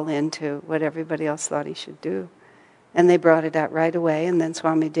fall into what everybody else thought he should do. And they brought it out right away, and then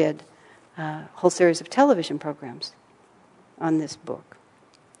Swami did a whole series of television programs on this book.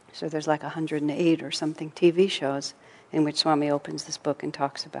 So there's like 108 or something TV shows in which Swami opens this book and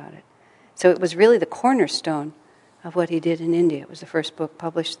talks about it. So it was really the cornerstone of what he did in India. It was the first book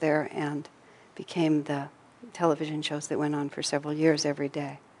published there and became the television shows that went on for several years every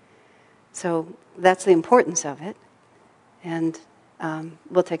day. So that's the importance of it. And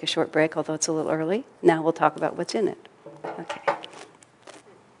we'll take a short break, although it's a little early. Now we'll talk about what's in it. Okay.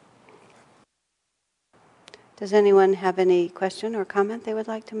 Does anyone have any question or comment they would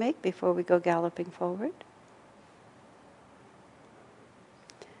like to make before we go galloping forward?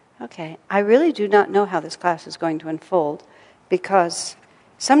 Okay. I really do not know how this class is going to unfold. because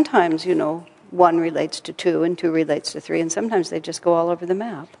sometimes, one relates to two and two relates to three, and sometimes they just go all over the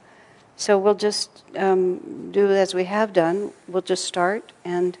map. So we'll just do as we have done. We'll just start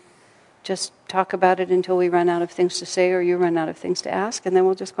and just talk about it until we run out of things to say or you run out of things to ask, and then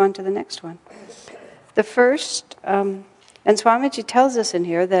we'll just go on to the next one. The first, and Swamiji tells us in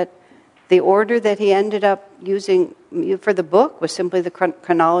here that the order that he ended up using for the book was simply the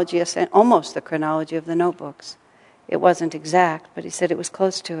chronology, almost the chronology of the notebooks. It wasn't exact, but he said it was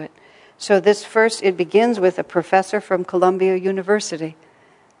close to it. So this first, it begins with a professor from Columbia University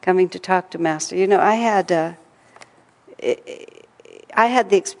coming to talk to Master. I had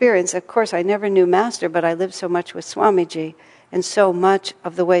the experience, of course, I never knew Master, but I lived so much with Swamiji, and so much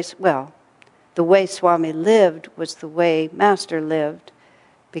of the way Swami lived was the way Master lived,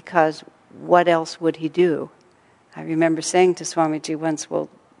 because what else would he do? I remember saying to Swamiji once, well,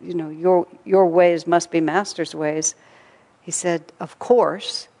 your ways must be Master's ways. He said, of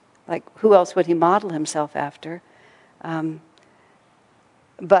course, like who else would he model himself after?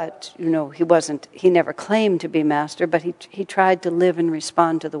 But, he never claimed to be Master, but he tried to live and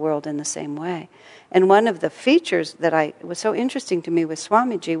respond to the world in the same way. And one of the features that was so interesting to me with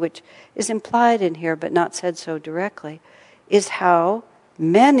Swamiji, which is implied in here but not said so directly, is how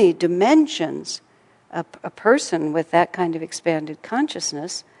many dimensions a person with that kind of expanded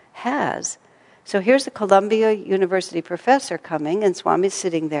consciousness has. So here's a Columbia University professor coming, and Swami's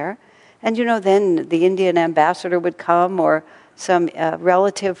sitting there, and then the Indian ambassador would come, or some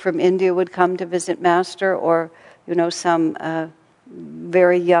relative from India would come to visit Master, or some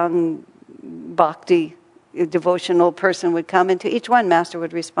very young bhakti devotional person would come, and to each one Master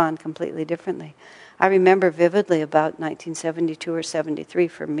would respond completely differently. I remember vividly about 1972 or 73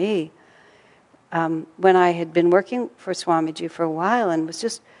 for me, when I had been working for Swamiji for a while and was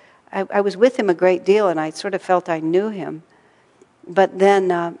just, I was with him a great deal, and I sort of felt I knew him. But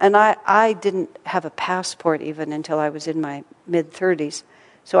then, and I didn't have a passport even until I was in my mid-30s,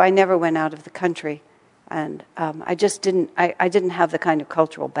 so I never went out of the country. And I just didn't have the kind of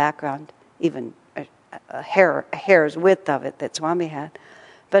cultural background, even a hair's width of it that Swami had.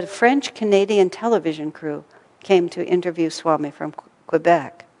 But a French-Canadian television crew came to interview Swami from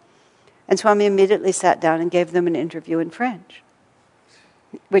Quebec. And Swami immediately sat down and gave them an interview in French,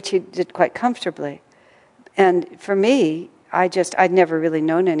 which he did quite comfortably. And for me, I'd never really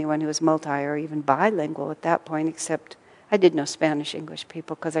known anyone who was multi or even bilingual at that point, except I did know Spanish English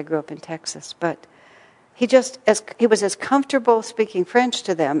people because I grew up in Texas. But he was as comfortable speaking French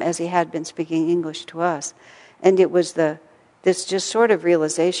to them as he had been speaking English to us. And it was this just sort of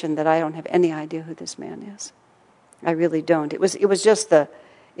realization that I don't have any idea who this man is. I really don't. It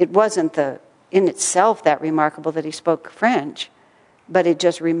wasn't in itself that remarkable that he spoke French, but it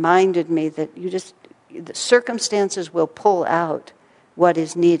just reminded me that the circumstances will pull out what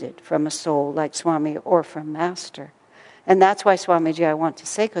is needed from a soul like Swami or from Master. And that's why Swamiji, I want to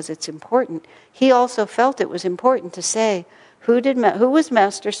say, because it's important, he also felt it was important to say, who was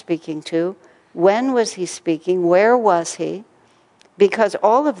Master speaking to? When was he speaking? Where was he? Because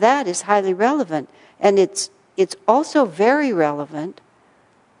all of that is highly relevant. And it's also very relevant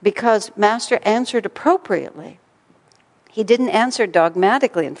because Master answered appropriately. He didn't answer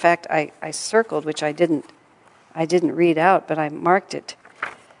dogmatically. In fact, I circled, which I didn't read out, but I marked it.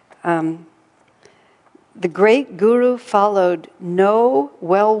 The great Guru followed no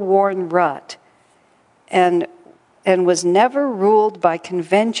well-worn rut and was never ruled by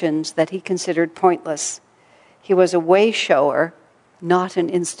conventions that he considered pointless. He was a way-shower, not an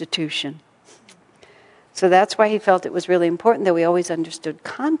institution. So that's why he felt it was really important that we always understood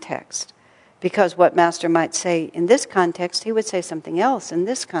context. Because what Master might say in this context, he would say something else in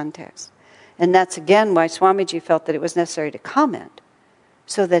this context. And that's again why Swamiji felt that it was necessary to comment,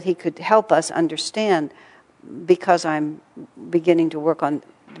 so that he could help us understand. Because I'm beginning to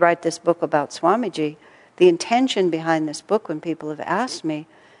write this book about Swamiji, the intention behind this book when people have asked me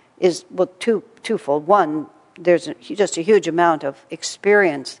is, twofold. One, there's just a huge amount of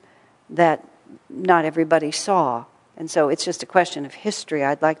experience that not everybody saw. And so it's just a question of history.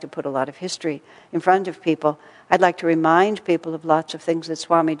 I'd like to put a lot of history in front of people. I'd like to remind people of lots of things that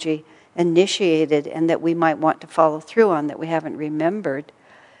Swamiji initiated and that we might want to follow through on that we haven't remembered.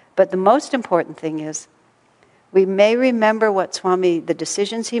 But the most important thing is, we may remember the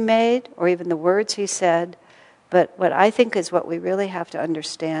decisions he made, or even the words he said, but what I think is what we really have to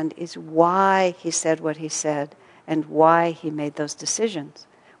understand is why he said what he said and why he made those decisions.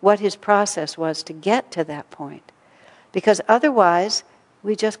 What his process was to get to that point. Because otherwise,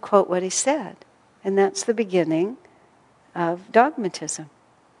 we just quote what he said. And that's the beginning of dogmatism.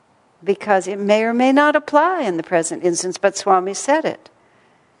 because it may or may not apply in the present instance, but Swami said it.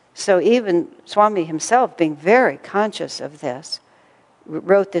 So even Swami himself, being very conscious of this,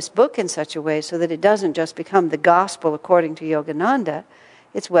 wrote this book in such a way so that it doesn't just become the gospel according to Yogananda.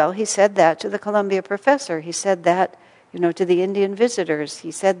 He said that to the Columbia professor. He said that, to the Indian visitors.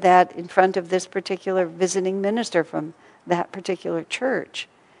 He said that in front of this particular visiting minister from that particular church.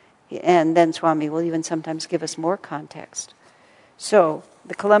 And then Swami will even sometimes give us more context. So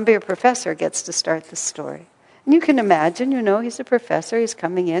the Columbia professor gets to start the story. And you can imagine, he's a professor, he's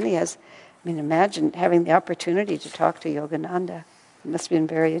coming in, imagine having the opportunity to talk to Yogananda. It must have been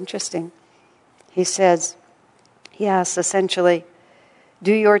very interesting. He asks essentially,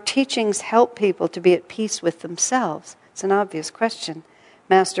 do your teachings help people to be at peace with themselves? It's an obvious question.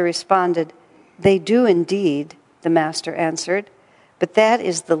 Master responded, they do indeed, the Master answered, but that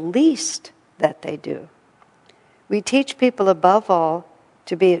is the least that they do. We teach people above all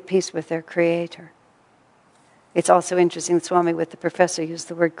to be at peace with their Creator. It's also interesting that Swami with the professor used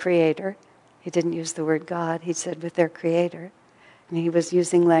the word Creator. He didn't use the word God. He said with their Creator. And he was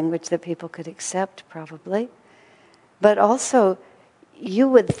using language that people could accept, probably. But also, you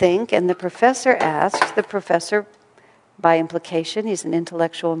would think, and the professor asked, the professor, by implication, he's an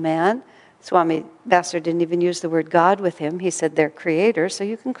intellectual man. Swami Master didn't even use the word God with him. He said their Creator, so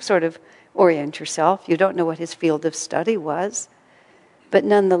you can sort of orient yourself. You don't know what his field of study was. But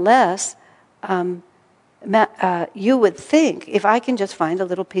nonetheless, you would think, if I can just find a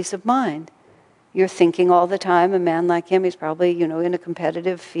little peace of mind. You're thinking all the time, a man like him, he's probably, in a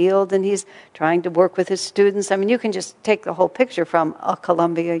competitive field and he's trying to work with his students. You can just take the whole picture from a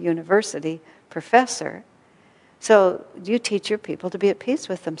Columbia University professor. So you teach your people to be at peace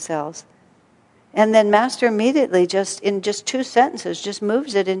with themselves. And then Master immediately, in just 2 sentences, just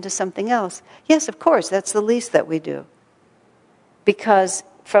moves it into something else. Yes, of course, that's the least that we do. Because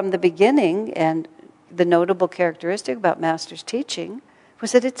from the beginning, and the notable characteristic about Master's teaching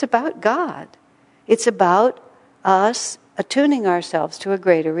was that it's about God. It's about us attuning ourselves to a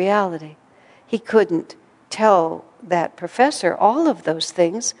greater reality. He couldn't tell that professor all of those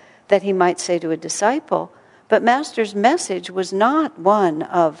things that he might say to a disciple, but Master's message was not one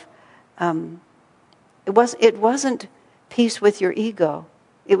of, it wasn't peace with your ego.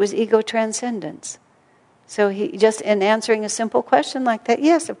 It was ego transcendence. So he just, in answering a simple question like that,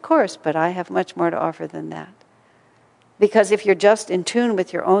 yes, of course, but I have much more to offer than that. Because if you're just in tune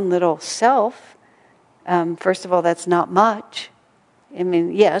with your own little self, first of all, that's not much.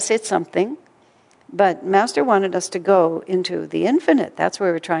 Yes, it's something. But Master wanted us to go into the infinite. That's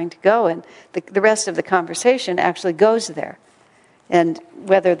where we're trying to go. And the rest of the conversation actually goes there. And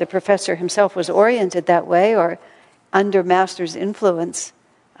whether the professor himself was oriented that way or under Master's influence,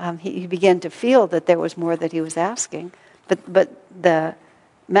 he began to feel that there was more that he was asking. But the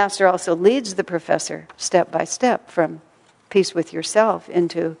Master also leads the professor step by step from peace with yourself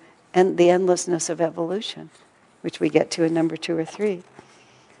into the endlessness of evolution, which we get to in number 2 or 3.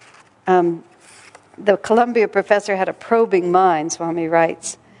 The Columbia professor had a probing mind, Swami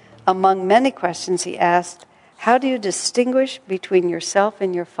writes. Among many questions he asked, how do you distinguish between yourself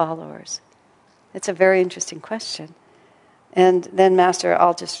and your followers? It's a very interesting question. And then Master,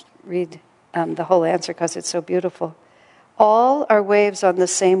 I'll just read the whole answer because it's so beautiful. All are waves on the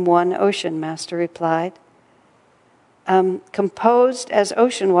same one ocean, Master replied. Composed as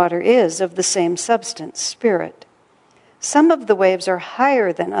ocean water is of the same substance, spirit. Some of the waves are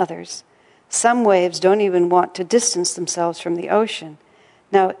higher than others. Some waves don't even want to distance themselves from the ocean.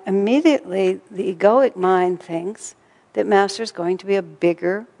 Now, immediately, the egoic mind thinks that Master's going to be a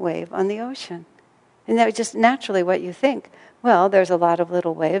bigger wave on the ocean. And that's just naturally what you think. Well, there's a lot of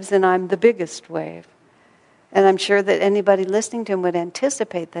little waves, and I'm the biggest wave. And I'm sure that anybody listening to him would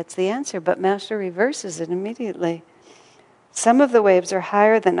anticipate that's the answer, but Master reverses it immediately. Some of the waves are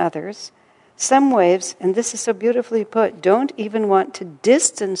higher than others. Some waves, and this is so beautifully put, don't even want to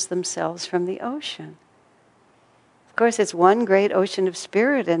distance themselves from the ocean. Of course, it's one great ocean of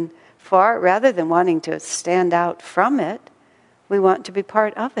spirit, and rather than wanting to stand out from it, we want to be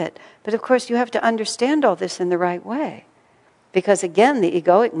part of it. But of course, you have to understand all this in the right way. Because again, the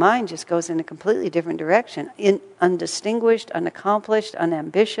egoic mind just goes in a completely different direction. Undistinguished, unaccomplished,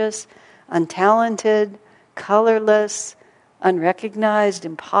 unambitious, untalented, colorless, unrecognized,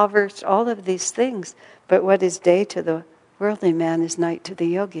 impoverished, all of these things. But what is day to the worldly man is night to the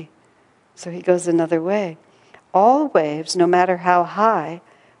yogi. So he goes another way. All waves, no matter how high,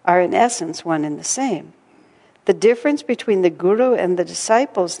 are in essence one and the same. The difference between the guru and the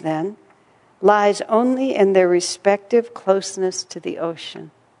disciples, then, lies only in their respective closeness to the ocean.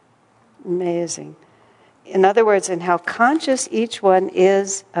 Amazing. in other words, in how conscious each one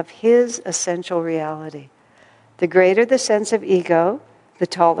is of his essential reality. The greater the sense of ego, the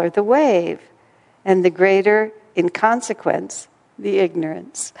taller the wave, and the greater, in consequence, the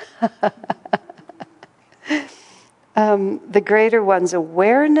ignorance. The greater one's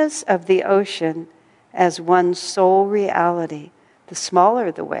awareness of the ocean as one's sole reality, the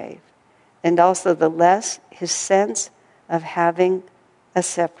smaller the wave, and also the less his sense of having a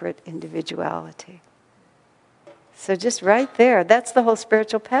separate individuality. So just right there, that's the whole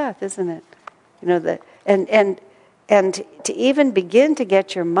spiritual path, isn't it? You know, and to even begin to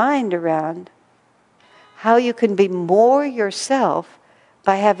get your mind around how you can be more yourself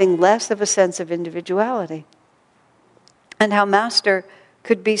by having less of a sense of individuality. And how Master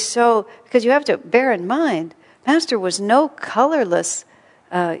could be so, because you have to bear in mind, Master was no colorless,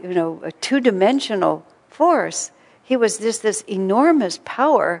 a two-dimensional force. He was just this enormous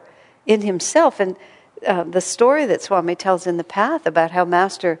power in himself. And the story that Swami tells in the Path about how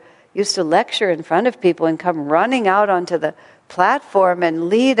Master used to lecture in front of people and come running out onto the platform and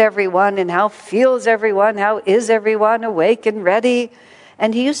lead everyone, and how feels everyone, how is everyone awake and ready.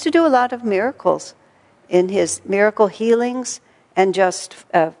 And he used to do a lot of miracles in his miracle healings and just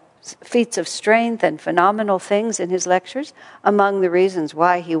feats of strength and phenomenal things in his lectures. Among the reasons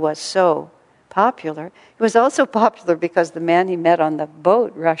why he was so popular, he was also popular because the man he met on the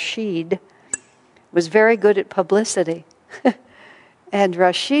boat, Rashid, was very good at publicity. And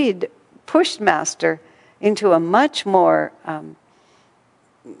Rashid pushed Master into a much more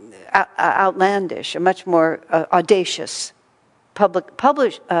outlandish, a much more audacious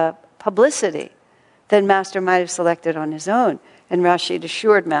publicity than Master might have selected on his own. And Rashid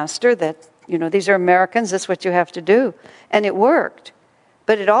assured Master that, these are Americans, this is what you have to do. And it worked.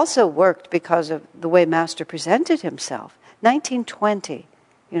 But it also worked because of the way Master presented himself. 1920,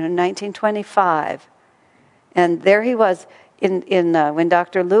 1925. And there he was when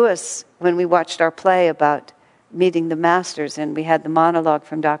Dr. Lewis, when we watched our play about meeting the Masters, and we had the monologue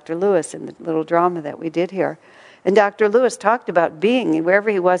from Dr. Lewis in the little drama that we did here. And Dr. Lewis talked about being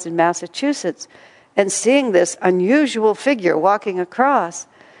wherever he was in Massachusetts and seeing this unusual figure walking across,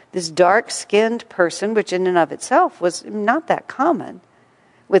 this dark-skinned person, which in and of itself was not that common,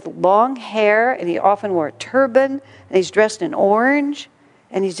 with long hair, and he often wore a turban, and he's dressed in orange,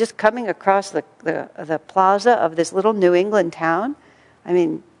 and he's just coming across the plaza of this little New England town. I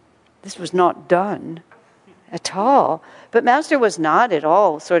mean, this was not done at all. But Master was not at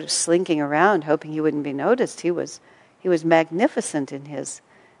all sort of slinking around, hoping he wouldn't be noticed. He was magnificent in his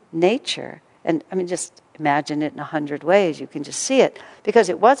nature. And I mean, just imagine it in 100 ways. You can just see it. Because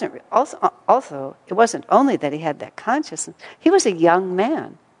it wasn't also it wasn't only that he had that consciousness. He was a young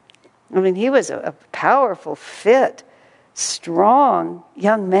man. I mean, he was a powerful, fit, strong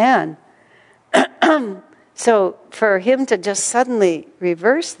young man. So for him to just suddenly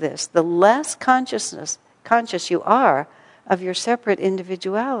reverse this, the less conscious you are of your separate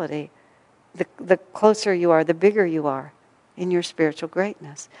individuality, the closer you are, the bigger you are in your spiritual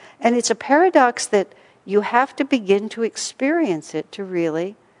greatness. And it's a paradox that you have to begin to experience it to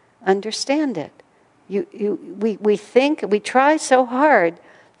really understand it. We try so hard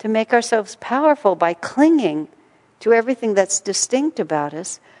to make ourselves powerful by clinging to everything that's distinct about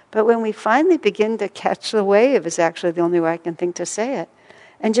us, but when we finally begin to catch the wave, is actually the only way I can think to say it,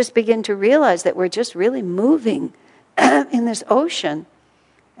 and just begin to realize that we're just really moving in this ocean,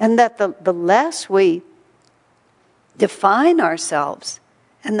 and that the less we define ourselves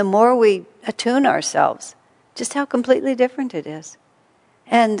and the more we attune ourselves, just how completely different it is.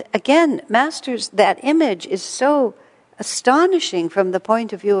 And again, Masters, that image is so astonishing from the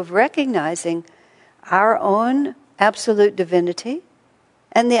point of view of recognizing our own absolute divinity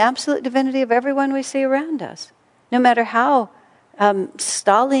and the absolute divinity of everyone we see around us. No matter how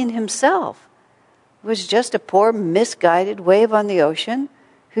Stalin himself was just a poor, misguided wave on the ocean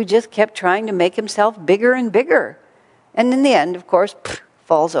who just kept trying to make himself bigger and bigger. And in the end, of course,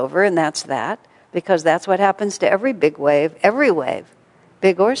 falls over, and that's that, because that's what happens to every big wave,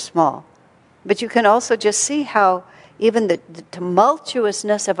 big or small. But you can also just see how even the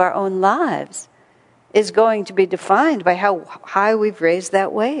tumultuousness of our own lives is going to be defined by how high we've raised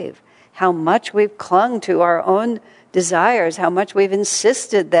that wave, how much we've clung to our own desires, how much we've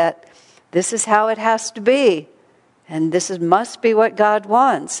insisted that this is how it has to be, and must be what God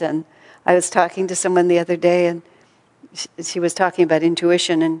wants. And I was talking to someone the other day, and she was talking about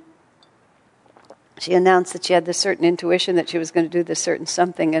intuition, and she announced that she had this certain intuition that she was going to do this certain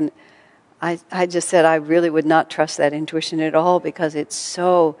something, and I just said I really would not trust that intuition at all, because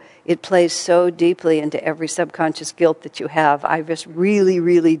it plays so deeply into every subconscious guilt that you have. I just really,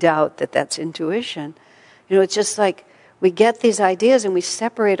 really doubt that that's intuition. It's just like we get these ideas and we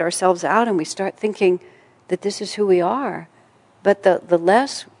separate ourselves out and we start thinking that this is who we are. But the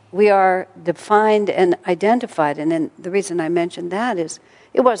less we are defined and identified, and then the reason I mentioned that is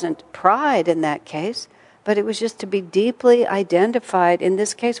it wasn't pride in that case, but it was just to be deeply identified, in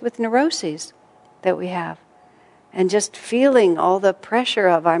this case with neuroses that we have. And just feeling all the pressure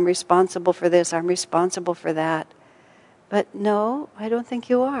of, I'm responsible for this, I'm responsible for that. But no, I don't think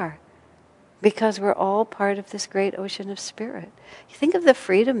you are. Because we're all part of this great ocean of spirit. You think of the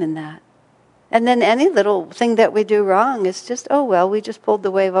freedom in that. And then any little thing that we do wrong is just, oh well, we just pulled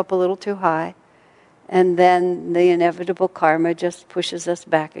the wave up a little too high. And then the inevitable karma just pushes us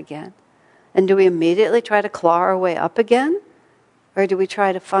back again. And do we immediately try to claw our way up again? Or do we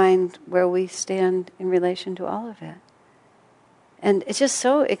try to find where we stand in relation to all of it? And it's just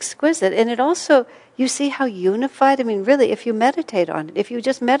so exquisite. And it also, you see how unified, really, if you meditate on it, if you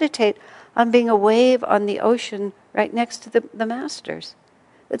just meditate on being a wave on the ocean right next to the masters.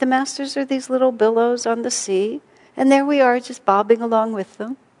 But the masters are these little billows on the sea, and there we are just bobbing along with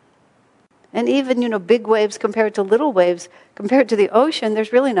them. And even, big waves compared to little waves, compared to the ocean,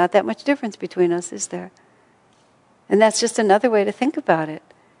 there's really not that much difference between us, is there? And that's just another way to think about it.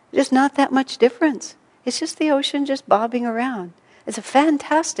 There's not that much difference. It's just the ocean just bobbing around. It's a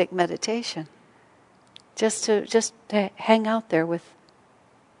fantastic meditation. Just to hang out there with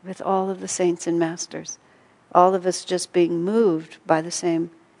all of the saints and masters. All of us just being moved by the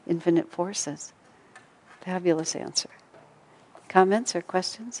same infinite forces. Fabulous answer. Comments or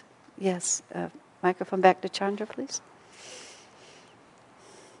questions? Yes. Microphone back to Chandra, please.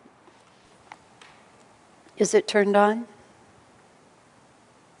 Is it turned on?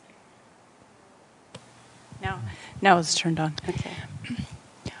 Now it's turned on. Okay.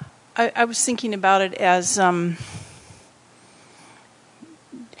 I was thinking about it as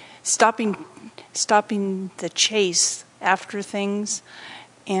stopping the chase after things,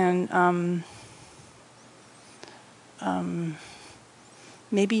 and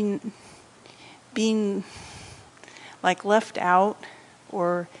maybe being like left out,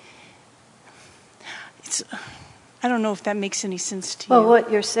 or I don't know if that makes any sense to you. Well,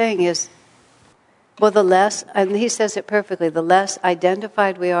 what you're saying is, the less, and he says it perfectly, the less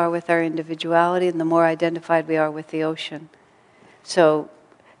identified we are with our individuality and the more identified we are with the ocean. So,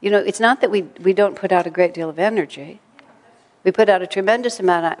 it's not that we don't put out a great deal of energy. We put out a tremendous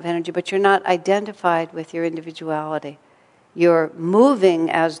amount of energy, but you're not identified with your individuality. You're moving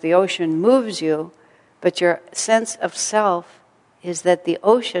as the ocean moves you, but your sense of self is that the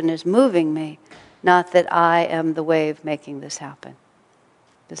ocean is moving me, not that I am the wave making this happen.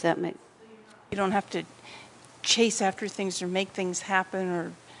 Does that make... You don't have to chase after things or make things happen,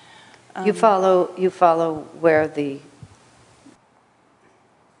 or you follow where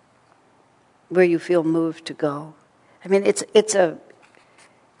you feel moved to go. That's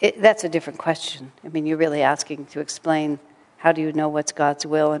a different question. You're really asking to explain how do you know what's God's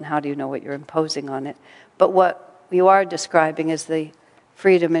will and how do you know what you're imposing on it. But what you are describing is the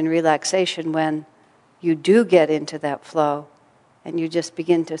freedom and relaxation when you do get into that flow and you just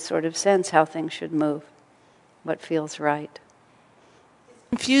begin to sort of sense how things should move, what feels right. It's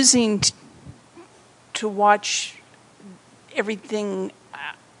confusing to watch everything,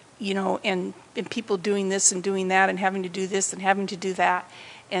 and people doing this and doing that and having to do this and having to do that,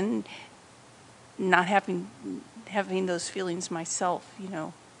 and not having those feelings myself,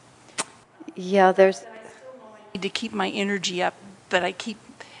 Yeah, there's... I need to keep my energy up, but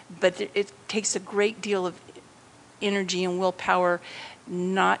it takes a great deal of energy and willpower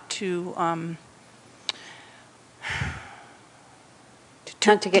not to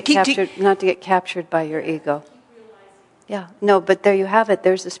not to get captured by your ego. Yeah, no, but there you have it.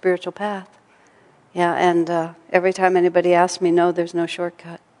 There's the spiritual path. Yeah, and every time anybody asks me, no, there's no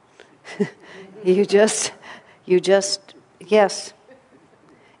shortcut. You just, yes.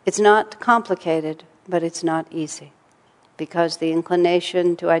 It's not complicated, but it's not easy. Because the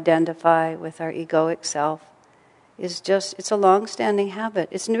inclination to identify with our egoic self it's a long-standing habit.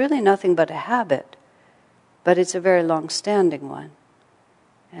 It's really nothing but a habit, but it's a very long-standing one.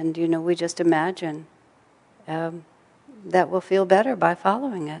 And, we just imagine that we'll feel better by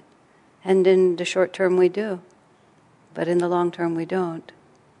following it. And in the short term we do, but in the long term we don't.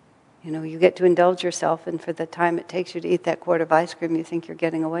 You get to indulge yourself, and for the time it takes you to eat that quart of ice cream, you think you're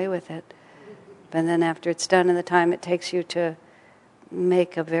getting away with it. But then after it's done and the time it takes you to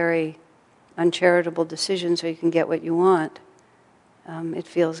make a very uncharitable decision so you can get what you want, it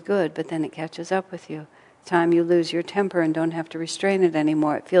feels good, but then it catches up with you. The time you lose your temper and don't have to restrain it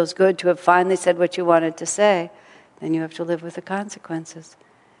anymore, it feels good to have finally said what you wanted to say. Then you have to live with the consequences.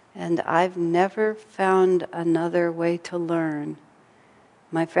 And I've never found another way to learn.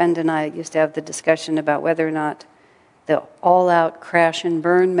 My friend and I used to have the discussion about whether or not the all-out crash and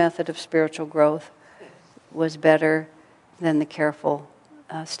burn method of spiritual growth was better than the careful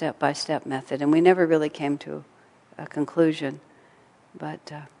step-by-step method. And we never really came to a conclusion.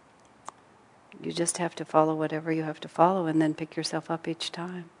 But you just have to follow whatever you have to follow and then pick yourself up each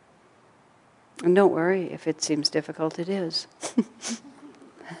time. And don't worry if it seems difficult, it is.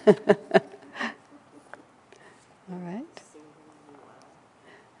 All right.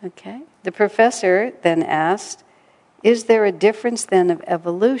 Okay. The professor then asked, is there a difference then of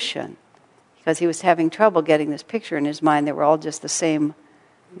evolution? Because he was having trouble getting this picture in his mind that we're all just the same,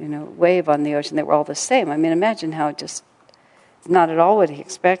 wave on the ocean, that we're all the same. I mean, imagine how it just, not at all what he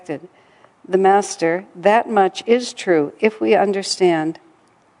expected. The master, that much is true if we understand,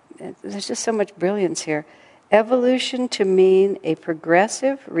 there's just so much brilliance here, evolution to mean a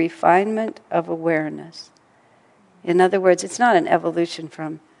progressive refinement of awareness. In other words, it's not an evolution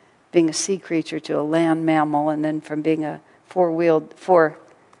from being a sea creature to a land mammal, and then from being a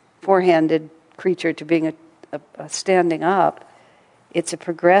four-handed creature to being a standing up. It's a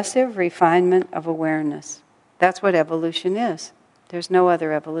progressive refinement of awareness. That's what evolution is. There's no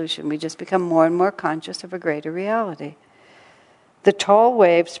other evolution. We just become more and more conscious of a greater reality. The tall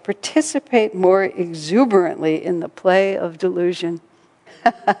waves participate more exuberantly in the play of delusion.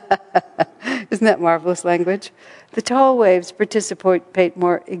 Isn't that marvelous language? The tall waves participate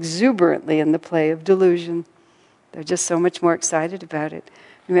more exuberantly in the play of delusion. They're just so much more excited about it.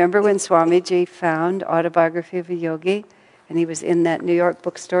 Remember when Swamiji found Autobiography of a Yogi, and he was in that New York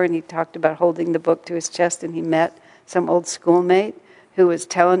bookstore, and he talked about holding the book to his chest, and he met some old schoolmate who was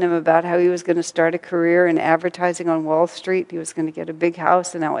telling him about how he was going to start a career in advertising on Wall Street. He was going to get a big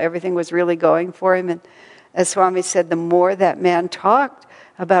house, and how everything was really going for him. And as Swami said, the more that man talked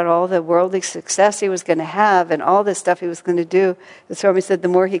about all the worldly success he was going to have and all this stuff he was going to do, the Swami said the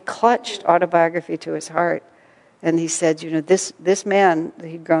more he clutched Autobiography to his heart. And he said, this man that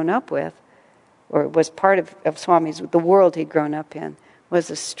he'd grown up with, or was part of Swami's, the world he'd grown up in, was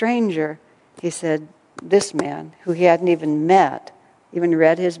a stranger. He said, this man, who he hadn't even met, even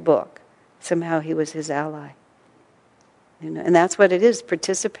read his book, somehow he was his ally. And that's what it is,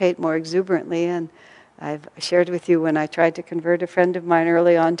 participate more exuberantly. And I've shared with you when I tried to convert a friend of mine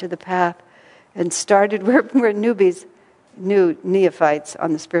early on to the path, and started where newbies, new neophytes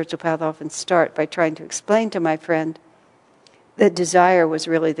on the spiritual path often start by trying to explain to my friend that desire was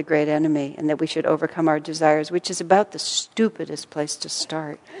really the great enemy, and that we should overcome our desires, which is about the stupidest place to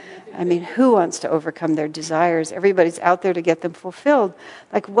start. I mean, who wants to overcome their desires? Everybody's out there to get them fulfilled.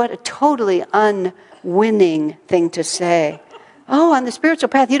 Like, what a totally unwinning thing to say. Oh, on the spiritual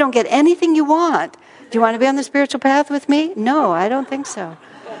path, you don't get anything you want. Do you want to be on the spiritual path with me? No, I don't think so.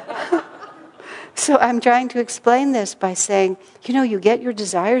 So I'm trying to explain this by saying, you get your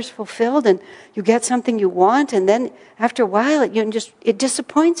desires fulfilled and you get something you want, and then after a while it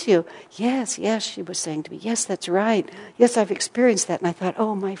disappoints you. Yes, she was saying to me, yes, that's right. Yes, I've experienced that. And I thought,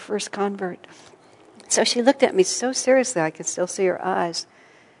 oh, my first convert. So she looked at me so seriously, I could still see her eyes.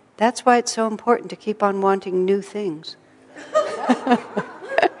 That's why it's so important to keep on wanting new things.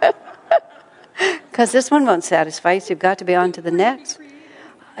 Because this one won't satisfy you, so you've got to be on to the next.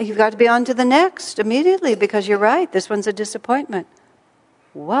 You've got to be on to the next immediately, because you're right, this one's a disappointment.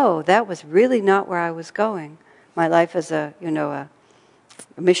 Whoa, that was really not where I was going. My life as a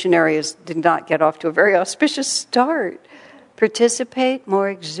missionary did not get off to a very auspicious start. Participate more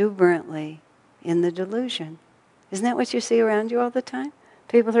exuberantly in the delusion. Isn't that what you see around you all the time?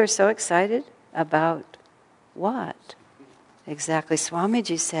 People who are so excited about what? Exactly.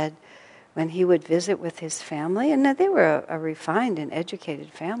 Swamiji said, when he would visit with his family, and they were a refined and educated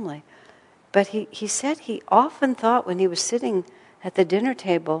family, but he said he often thought when he was sitting at the dinner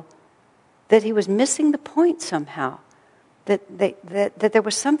table that he was missing the point somehow, that there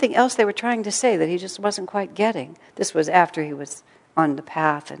was something else they were trying to say that he just wasn't quite getting. This was after he was on the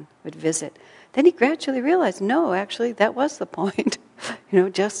path and would visit. Then he gradually realized, no, actually, that was the point.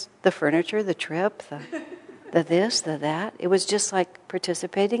 Just the furniture, the trip, the this, the that. It was just like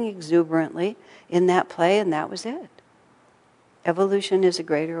participating exuberantly in that play, and that was it. Evolution is a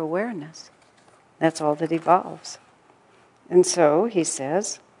greater awareness. That's all that evolves. And so, he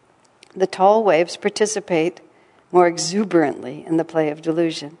says, the tall waves participate more exuberantly in the play of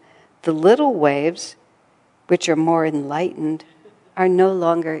delusion. The little waves, which are more enlightened, are no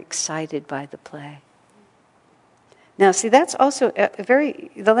longer excited by the play. Now, see, that's also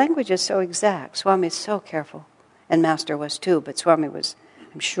the language is so exact. Swami is so careful, and Master was too, but Swami was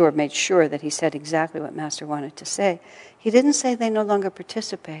I'm sure, made sure that he said exactly what Master wanted to say. He didn't say they no longer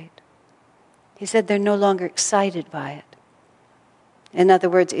participate. He said they're no longer excited by it. In other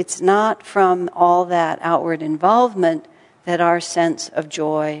words, it's not from all that outward involvement that our sense of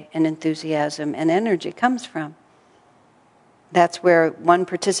joy and enthusiasm and energy comes from. That's where one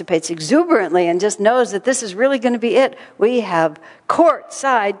participates exuberantly and just knows that this is really going to be it. We have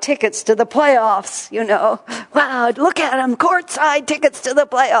courtside tickets to the playoffs, you know. Wow, look at them, courtside tickets to the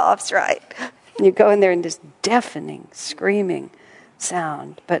playoffs, right? You go in there and just deafening, screaming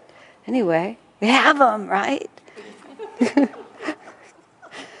sound. But anyway, we have them, right?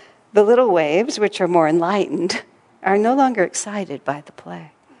 The little waves, which are more enlightened, are no longer excited by the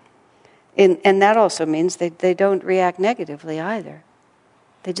play. And that also means they don't react negatively either.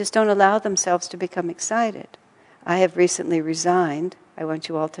 They just don't allow themselves to become excited. I have recently resigned, I want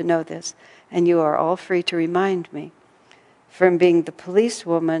you all to know this, and you are all free to remind me, from being the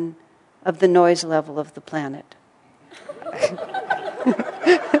policewoman of the noise level of the planet.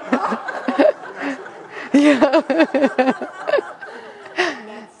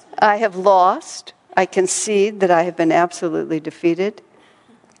 I have lost. I concede that I have been absolutely defeated.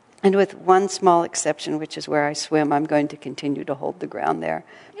 And with one small exception, which is where I swim, I'm going to continue to hold the ground there.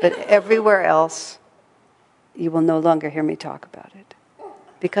 But everywhere else, you will no longer hear me talk about it.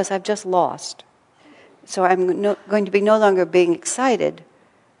 Because I've just lost. So I'm going to be no longer being excited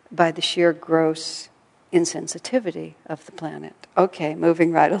by the sheer gross insensitivity of the planet. Okay,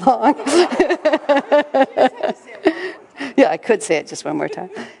 moving right along. Yeah, I could say it just one more time.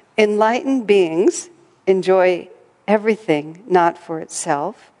 Enlightened beings enjoy everything not for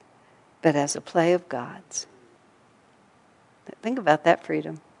itself, but as a play of God's. Think about that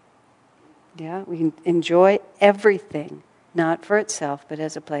freedom. Yeah, we can enjoy everything, not for itself, but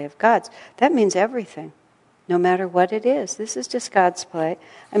as a play of God's. That means everything, no matter what it is. This is just God's play.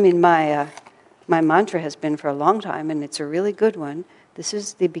 I mean, my mantra has been for a long time, and it's a really good one. This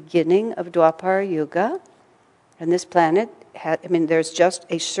is the beginning of Dwapara Yuga, and this planet, there's just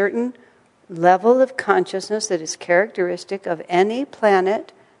a certain level of consciousness that is characteristic of any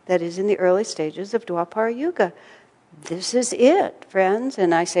planet that is in the early stages of Dwapara Yuga. This is it, friends.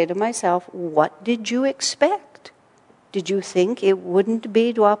 And I say to myself, what did you expect? Did you think it wouldn't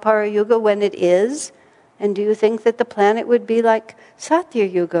be Dwapara Yuga when it is? And do you think that the planet would be like Satya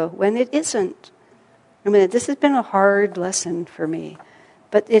Yuga when it isn't? I mean, this has been a hard lesson for me,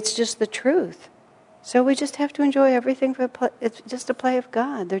 but it's just the truth. So we just have to enjoy everything it's just a play of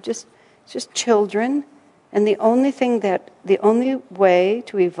God. They're just children. And the only way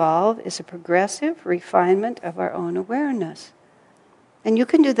to evolve is a progressive refinement of our own awareness. And you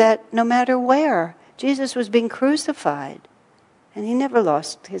can do that no matter where. Jesus was being crucified, and he never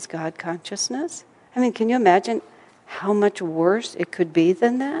lost his God consciousness. I mean, can you imagine how much worse it could be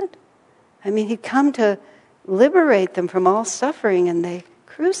than that? I mean, he'd come to liberate them from all suffering, and they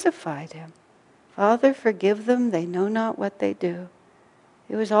crucified him. Father, forgive them, they know not what they do.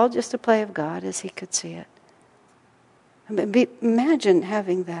 It was all just a play of God as he could see it. Imagine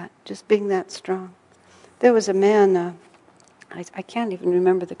having that, just being that strong. There was a man, I can't even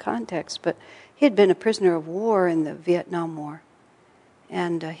remember the context, but he had been a prisoner of war in the Vietnam War.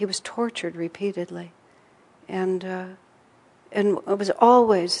 And he was tortured repeatedly. And it was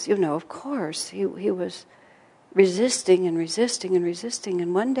always, of course, he was resisting and resisting and resisting.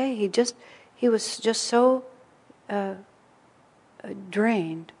 And one day he was just so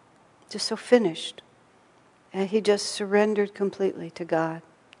drained, just so finished. And he just surrendered completely to God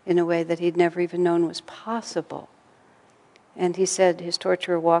in a way that he'd never even known was possible. And he said his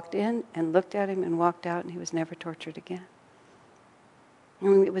torturer walked in and looked at him and walked out, and he was never tortured again. I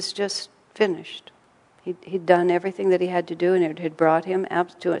mean, it was just finished. He'd done everything that he had to do, and it had brought him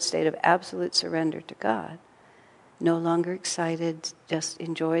to a state of absolute surrender to God. No longer excited, just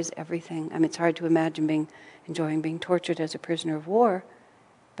enjoys everything. I mean, it's hard to imagine enjoying being tortured as a prisoner of war.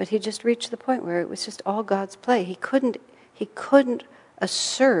 But he just reached the point where it was just all God's play. He couldn't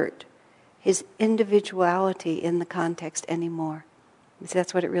assert his individuality in the context anymore.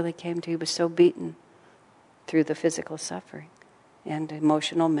 That's what it really came to. He was so beaten through the physical suffering and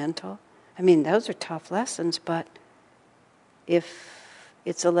emotional, mental. I mean, those are tough lessons, but if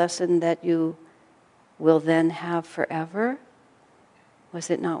it's a lesson that you will then have forever, was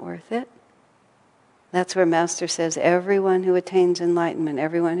it not worth it? That's where Master says everyone who attains enlightenment,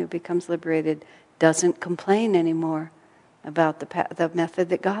 everyone who becomes liberated, doesn't complain anymore about the method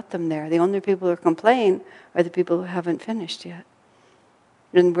that got them there. The only people who complain are the people who haven't finished yet.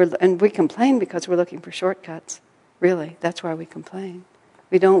 And we complain because we're looking for shortcuts. Really, that's why we complain.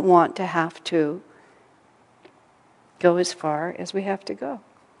 We don't want to have to go as far as we have to go.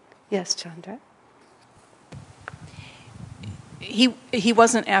 Yes, Chandra? He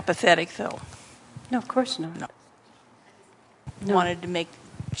wasn't apathetic, though. No, of course not. No. No. Wanted to make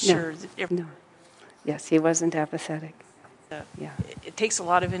sure that No. Yes, he wasn't apathetic. Yeah. It takes a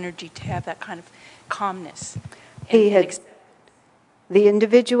lot of energy to have that kind of calmness. The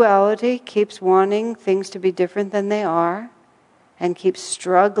individuality keeps wanting things to be different than they are, and keeps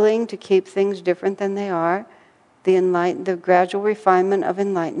struggling to keep things different than they are. The gradual refinement of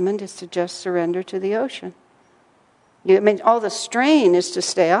enlightenment is to just surrender to the ocean. All the strain is to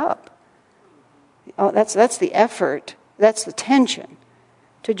stay up. Oh, that's the effort. That's the tension.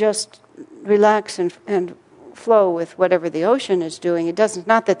 To just relax and flow with whatever the ocean is doing.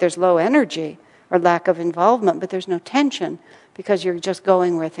 Not that there's low energy or lack of involvement, but there's no tension because you're just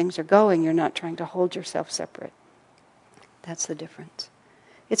going where things are going. You're not trying to hold yourself separate. That's the difference.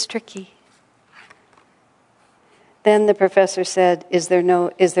 It's tricky. Then the professor said, is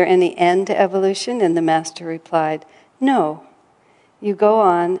there any end to evolution? And the master replied, no. You go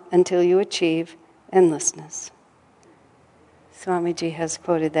on until you achieve endlessness. Swamiji has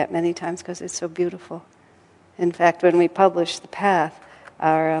quoted that many times because it's so beautiful. In fact, when we published The Path,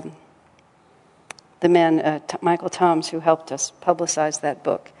 the man, Michael Toms, who helped us publicize that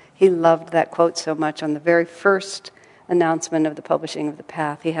book, he loved that quote so much. On the very first announcement of the publishing of The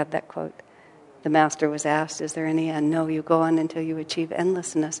Path, he had that quote. The master was asked, is there any end? No, you go on until you achieve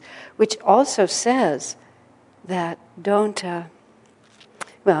endlessness. Which also says that don't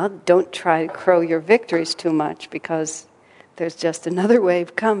try to crow your victories too much because there's just another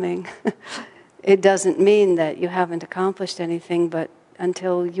wave coming. It doesn't mean that you haven't accomplished anything, but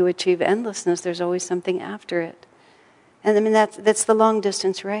until you achieve endlessness, there's always something after it. And that's the long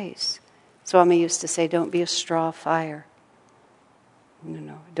distance race. Swami used to say, don't be a straw fire.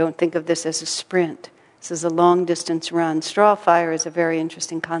 Don't think of this as a sprint. This is a long distance run. Straw fire is a very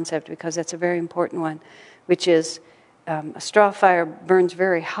interesting concept because that's a very important one, which is a straw fire burns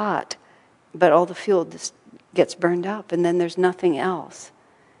very hot, but all the fuel just gets burned up, and then there's nothing else.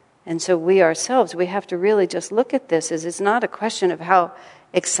 And so we have to really just look at this as it's not a question of how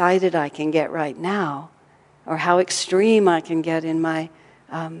excited I can get right now or how extreme I can get in my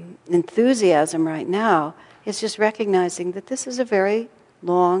enthusiasm right now. It's just recognizing that this is a very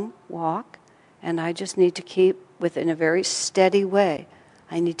long walk, and I just need to keep within a very steady way.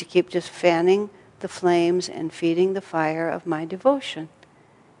 I need to keep just fanning the flames and feeding the fire of my devotion.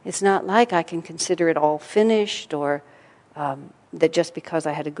 It's not like I can consider it all finished or that just because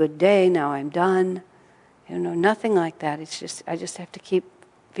I had a good day, now I'm done. Nothing like that. It's just, I just have to keep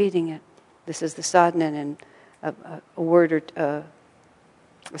feeding it. This is the sadhana, and a word or a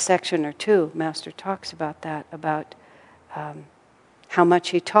section or two, Master talks about that, about how much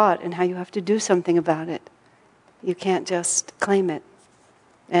he taught and how you have to do something about it. You can't just claim it.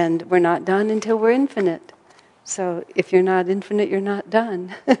 And we're not done until we're infinite. So if you're not infinite, you're not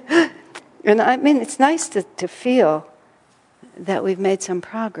done. And it's nice to feel that we've made some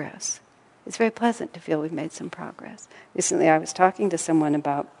progress. It's very pleasant to feel we've made some progress. Recently I was talking to someone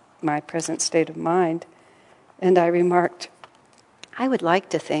about my present state of mind, and I remarked, I would like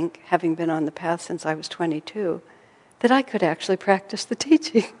to think, having been on the path since I was 22, that I could actually practice the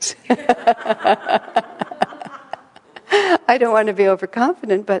teachings. I don't want to be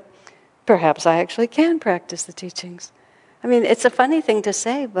overconfident, but perhaps I actually can practice the teachings. It's a funny thing to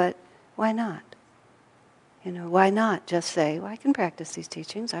say, but why not? Why not just say, well, I can practice these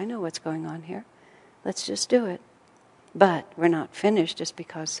teachings. I know what's going on here. Let's just do it. But we're not finished just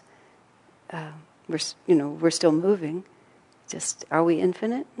because we're still moving. Just, are we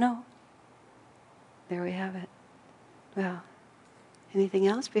infinite? No. There we have it. Well, anything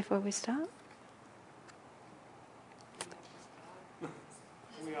else before we stop?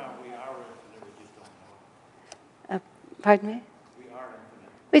 We are infinite, we just don't know. Pardon me? We are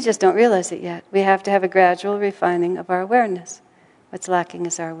infinite. We just don't realize it yet. We have to have a gradual refining of our awareness. What's lacking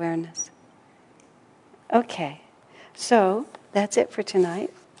is our awareness. Okay, so that's it for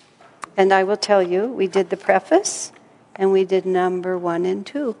tonight. And I will tell you, we did the preface, and we did number 1 and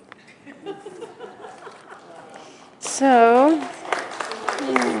 2. So,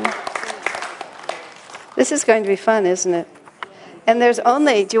 this is going to be fun, isn't it? And there's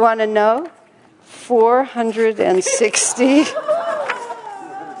only, do you want to know? 460.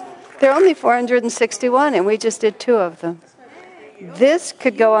 There are only 461, and we just did 2 of them. This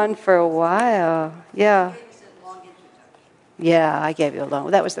could go on for a while. Yeah. Yeah, I gave you a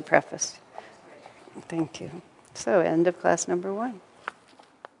long. That was the preface. Thank you. So, end of class number 1.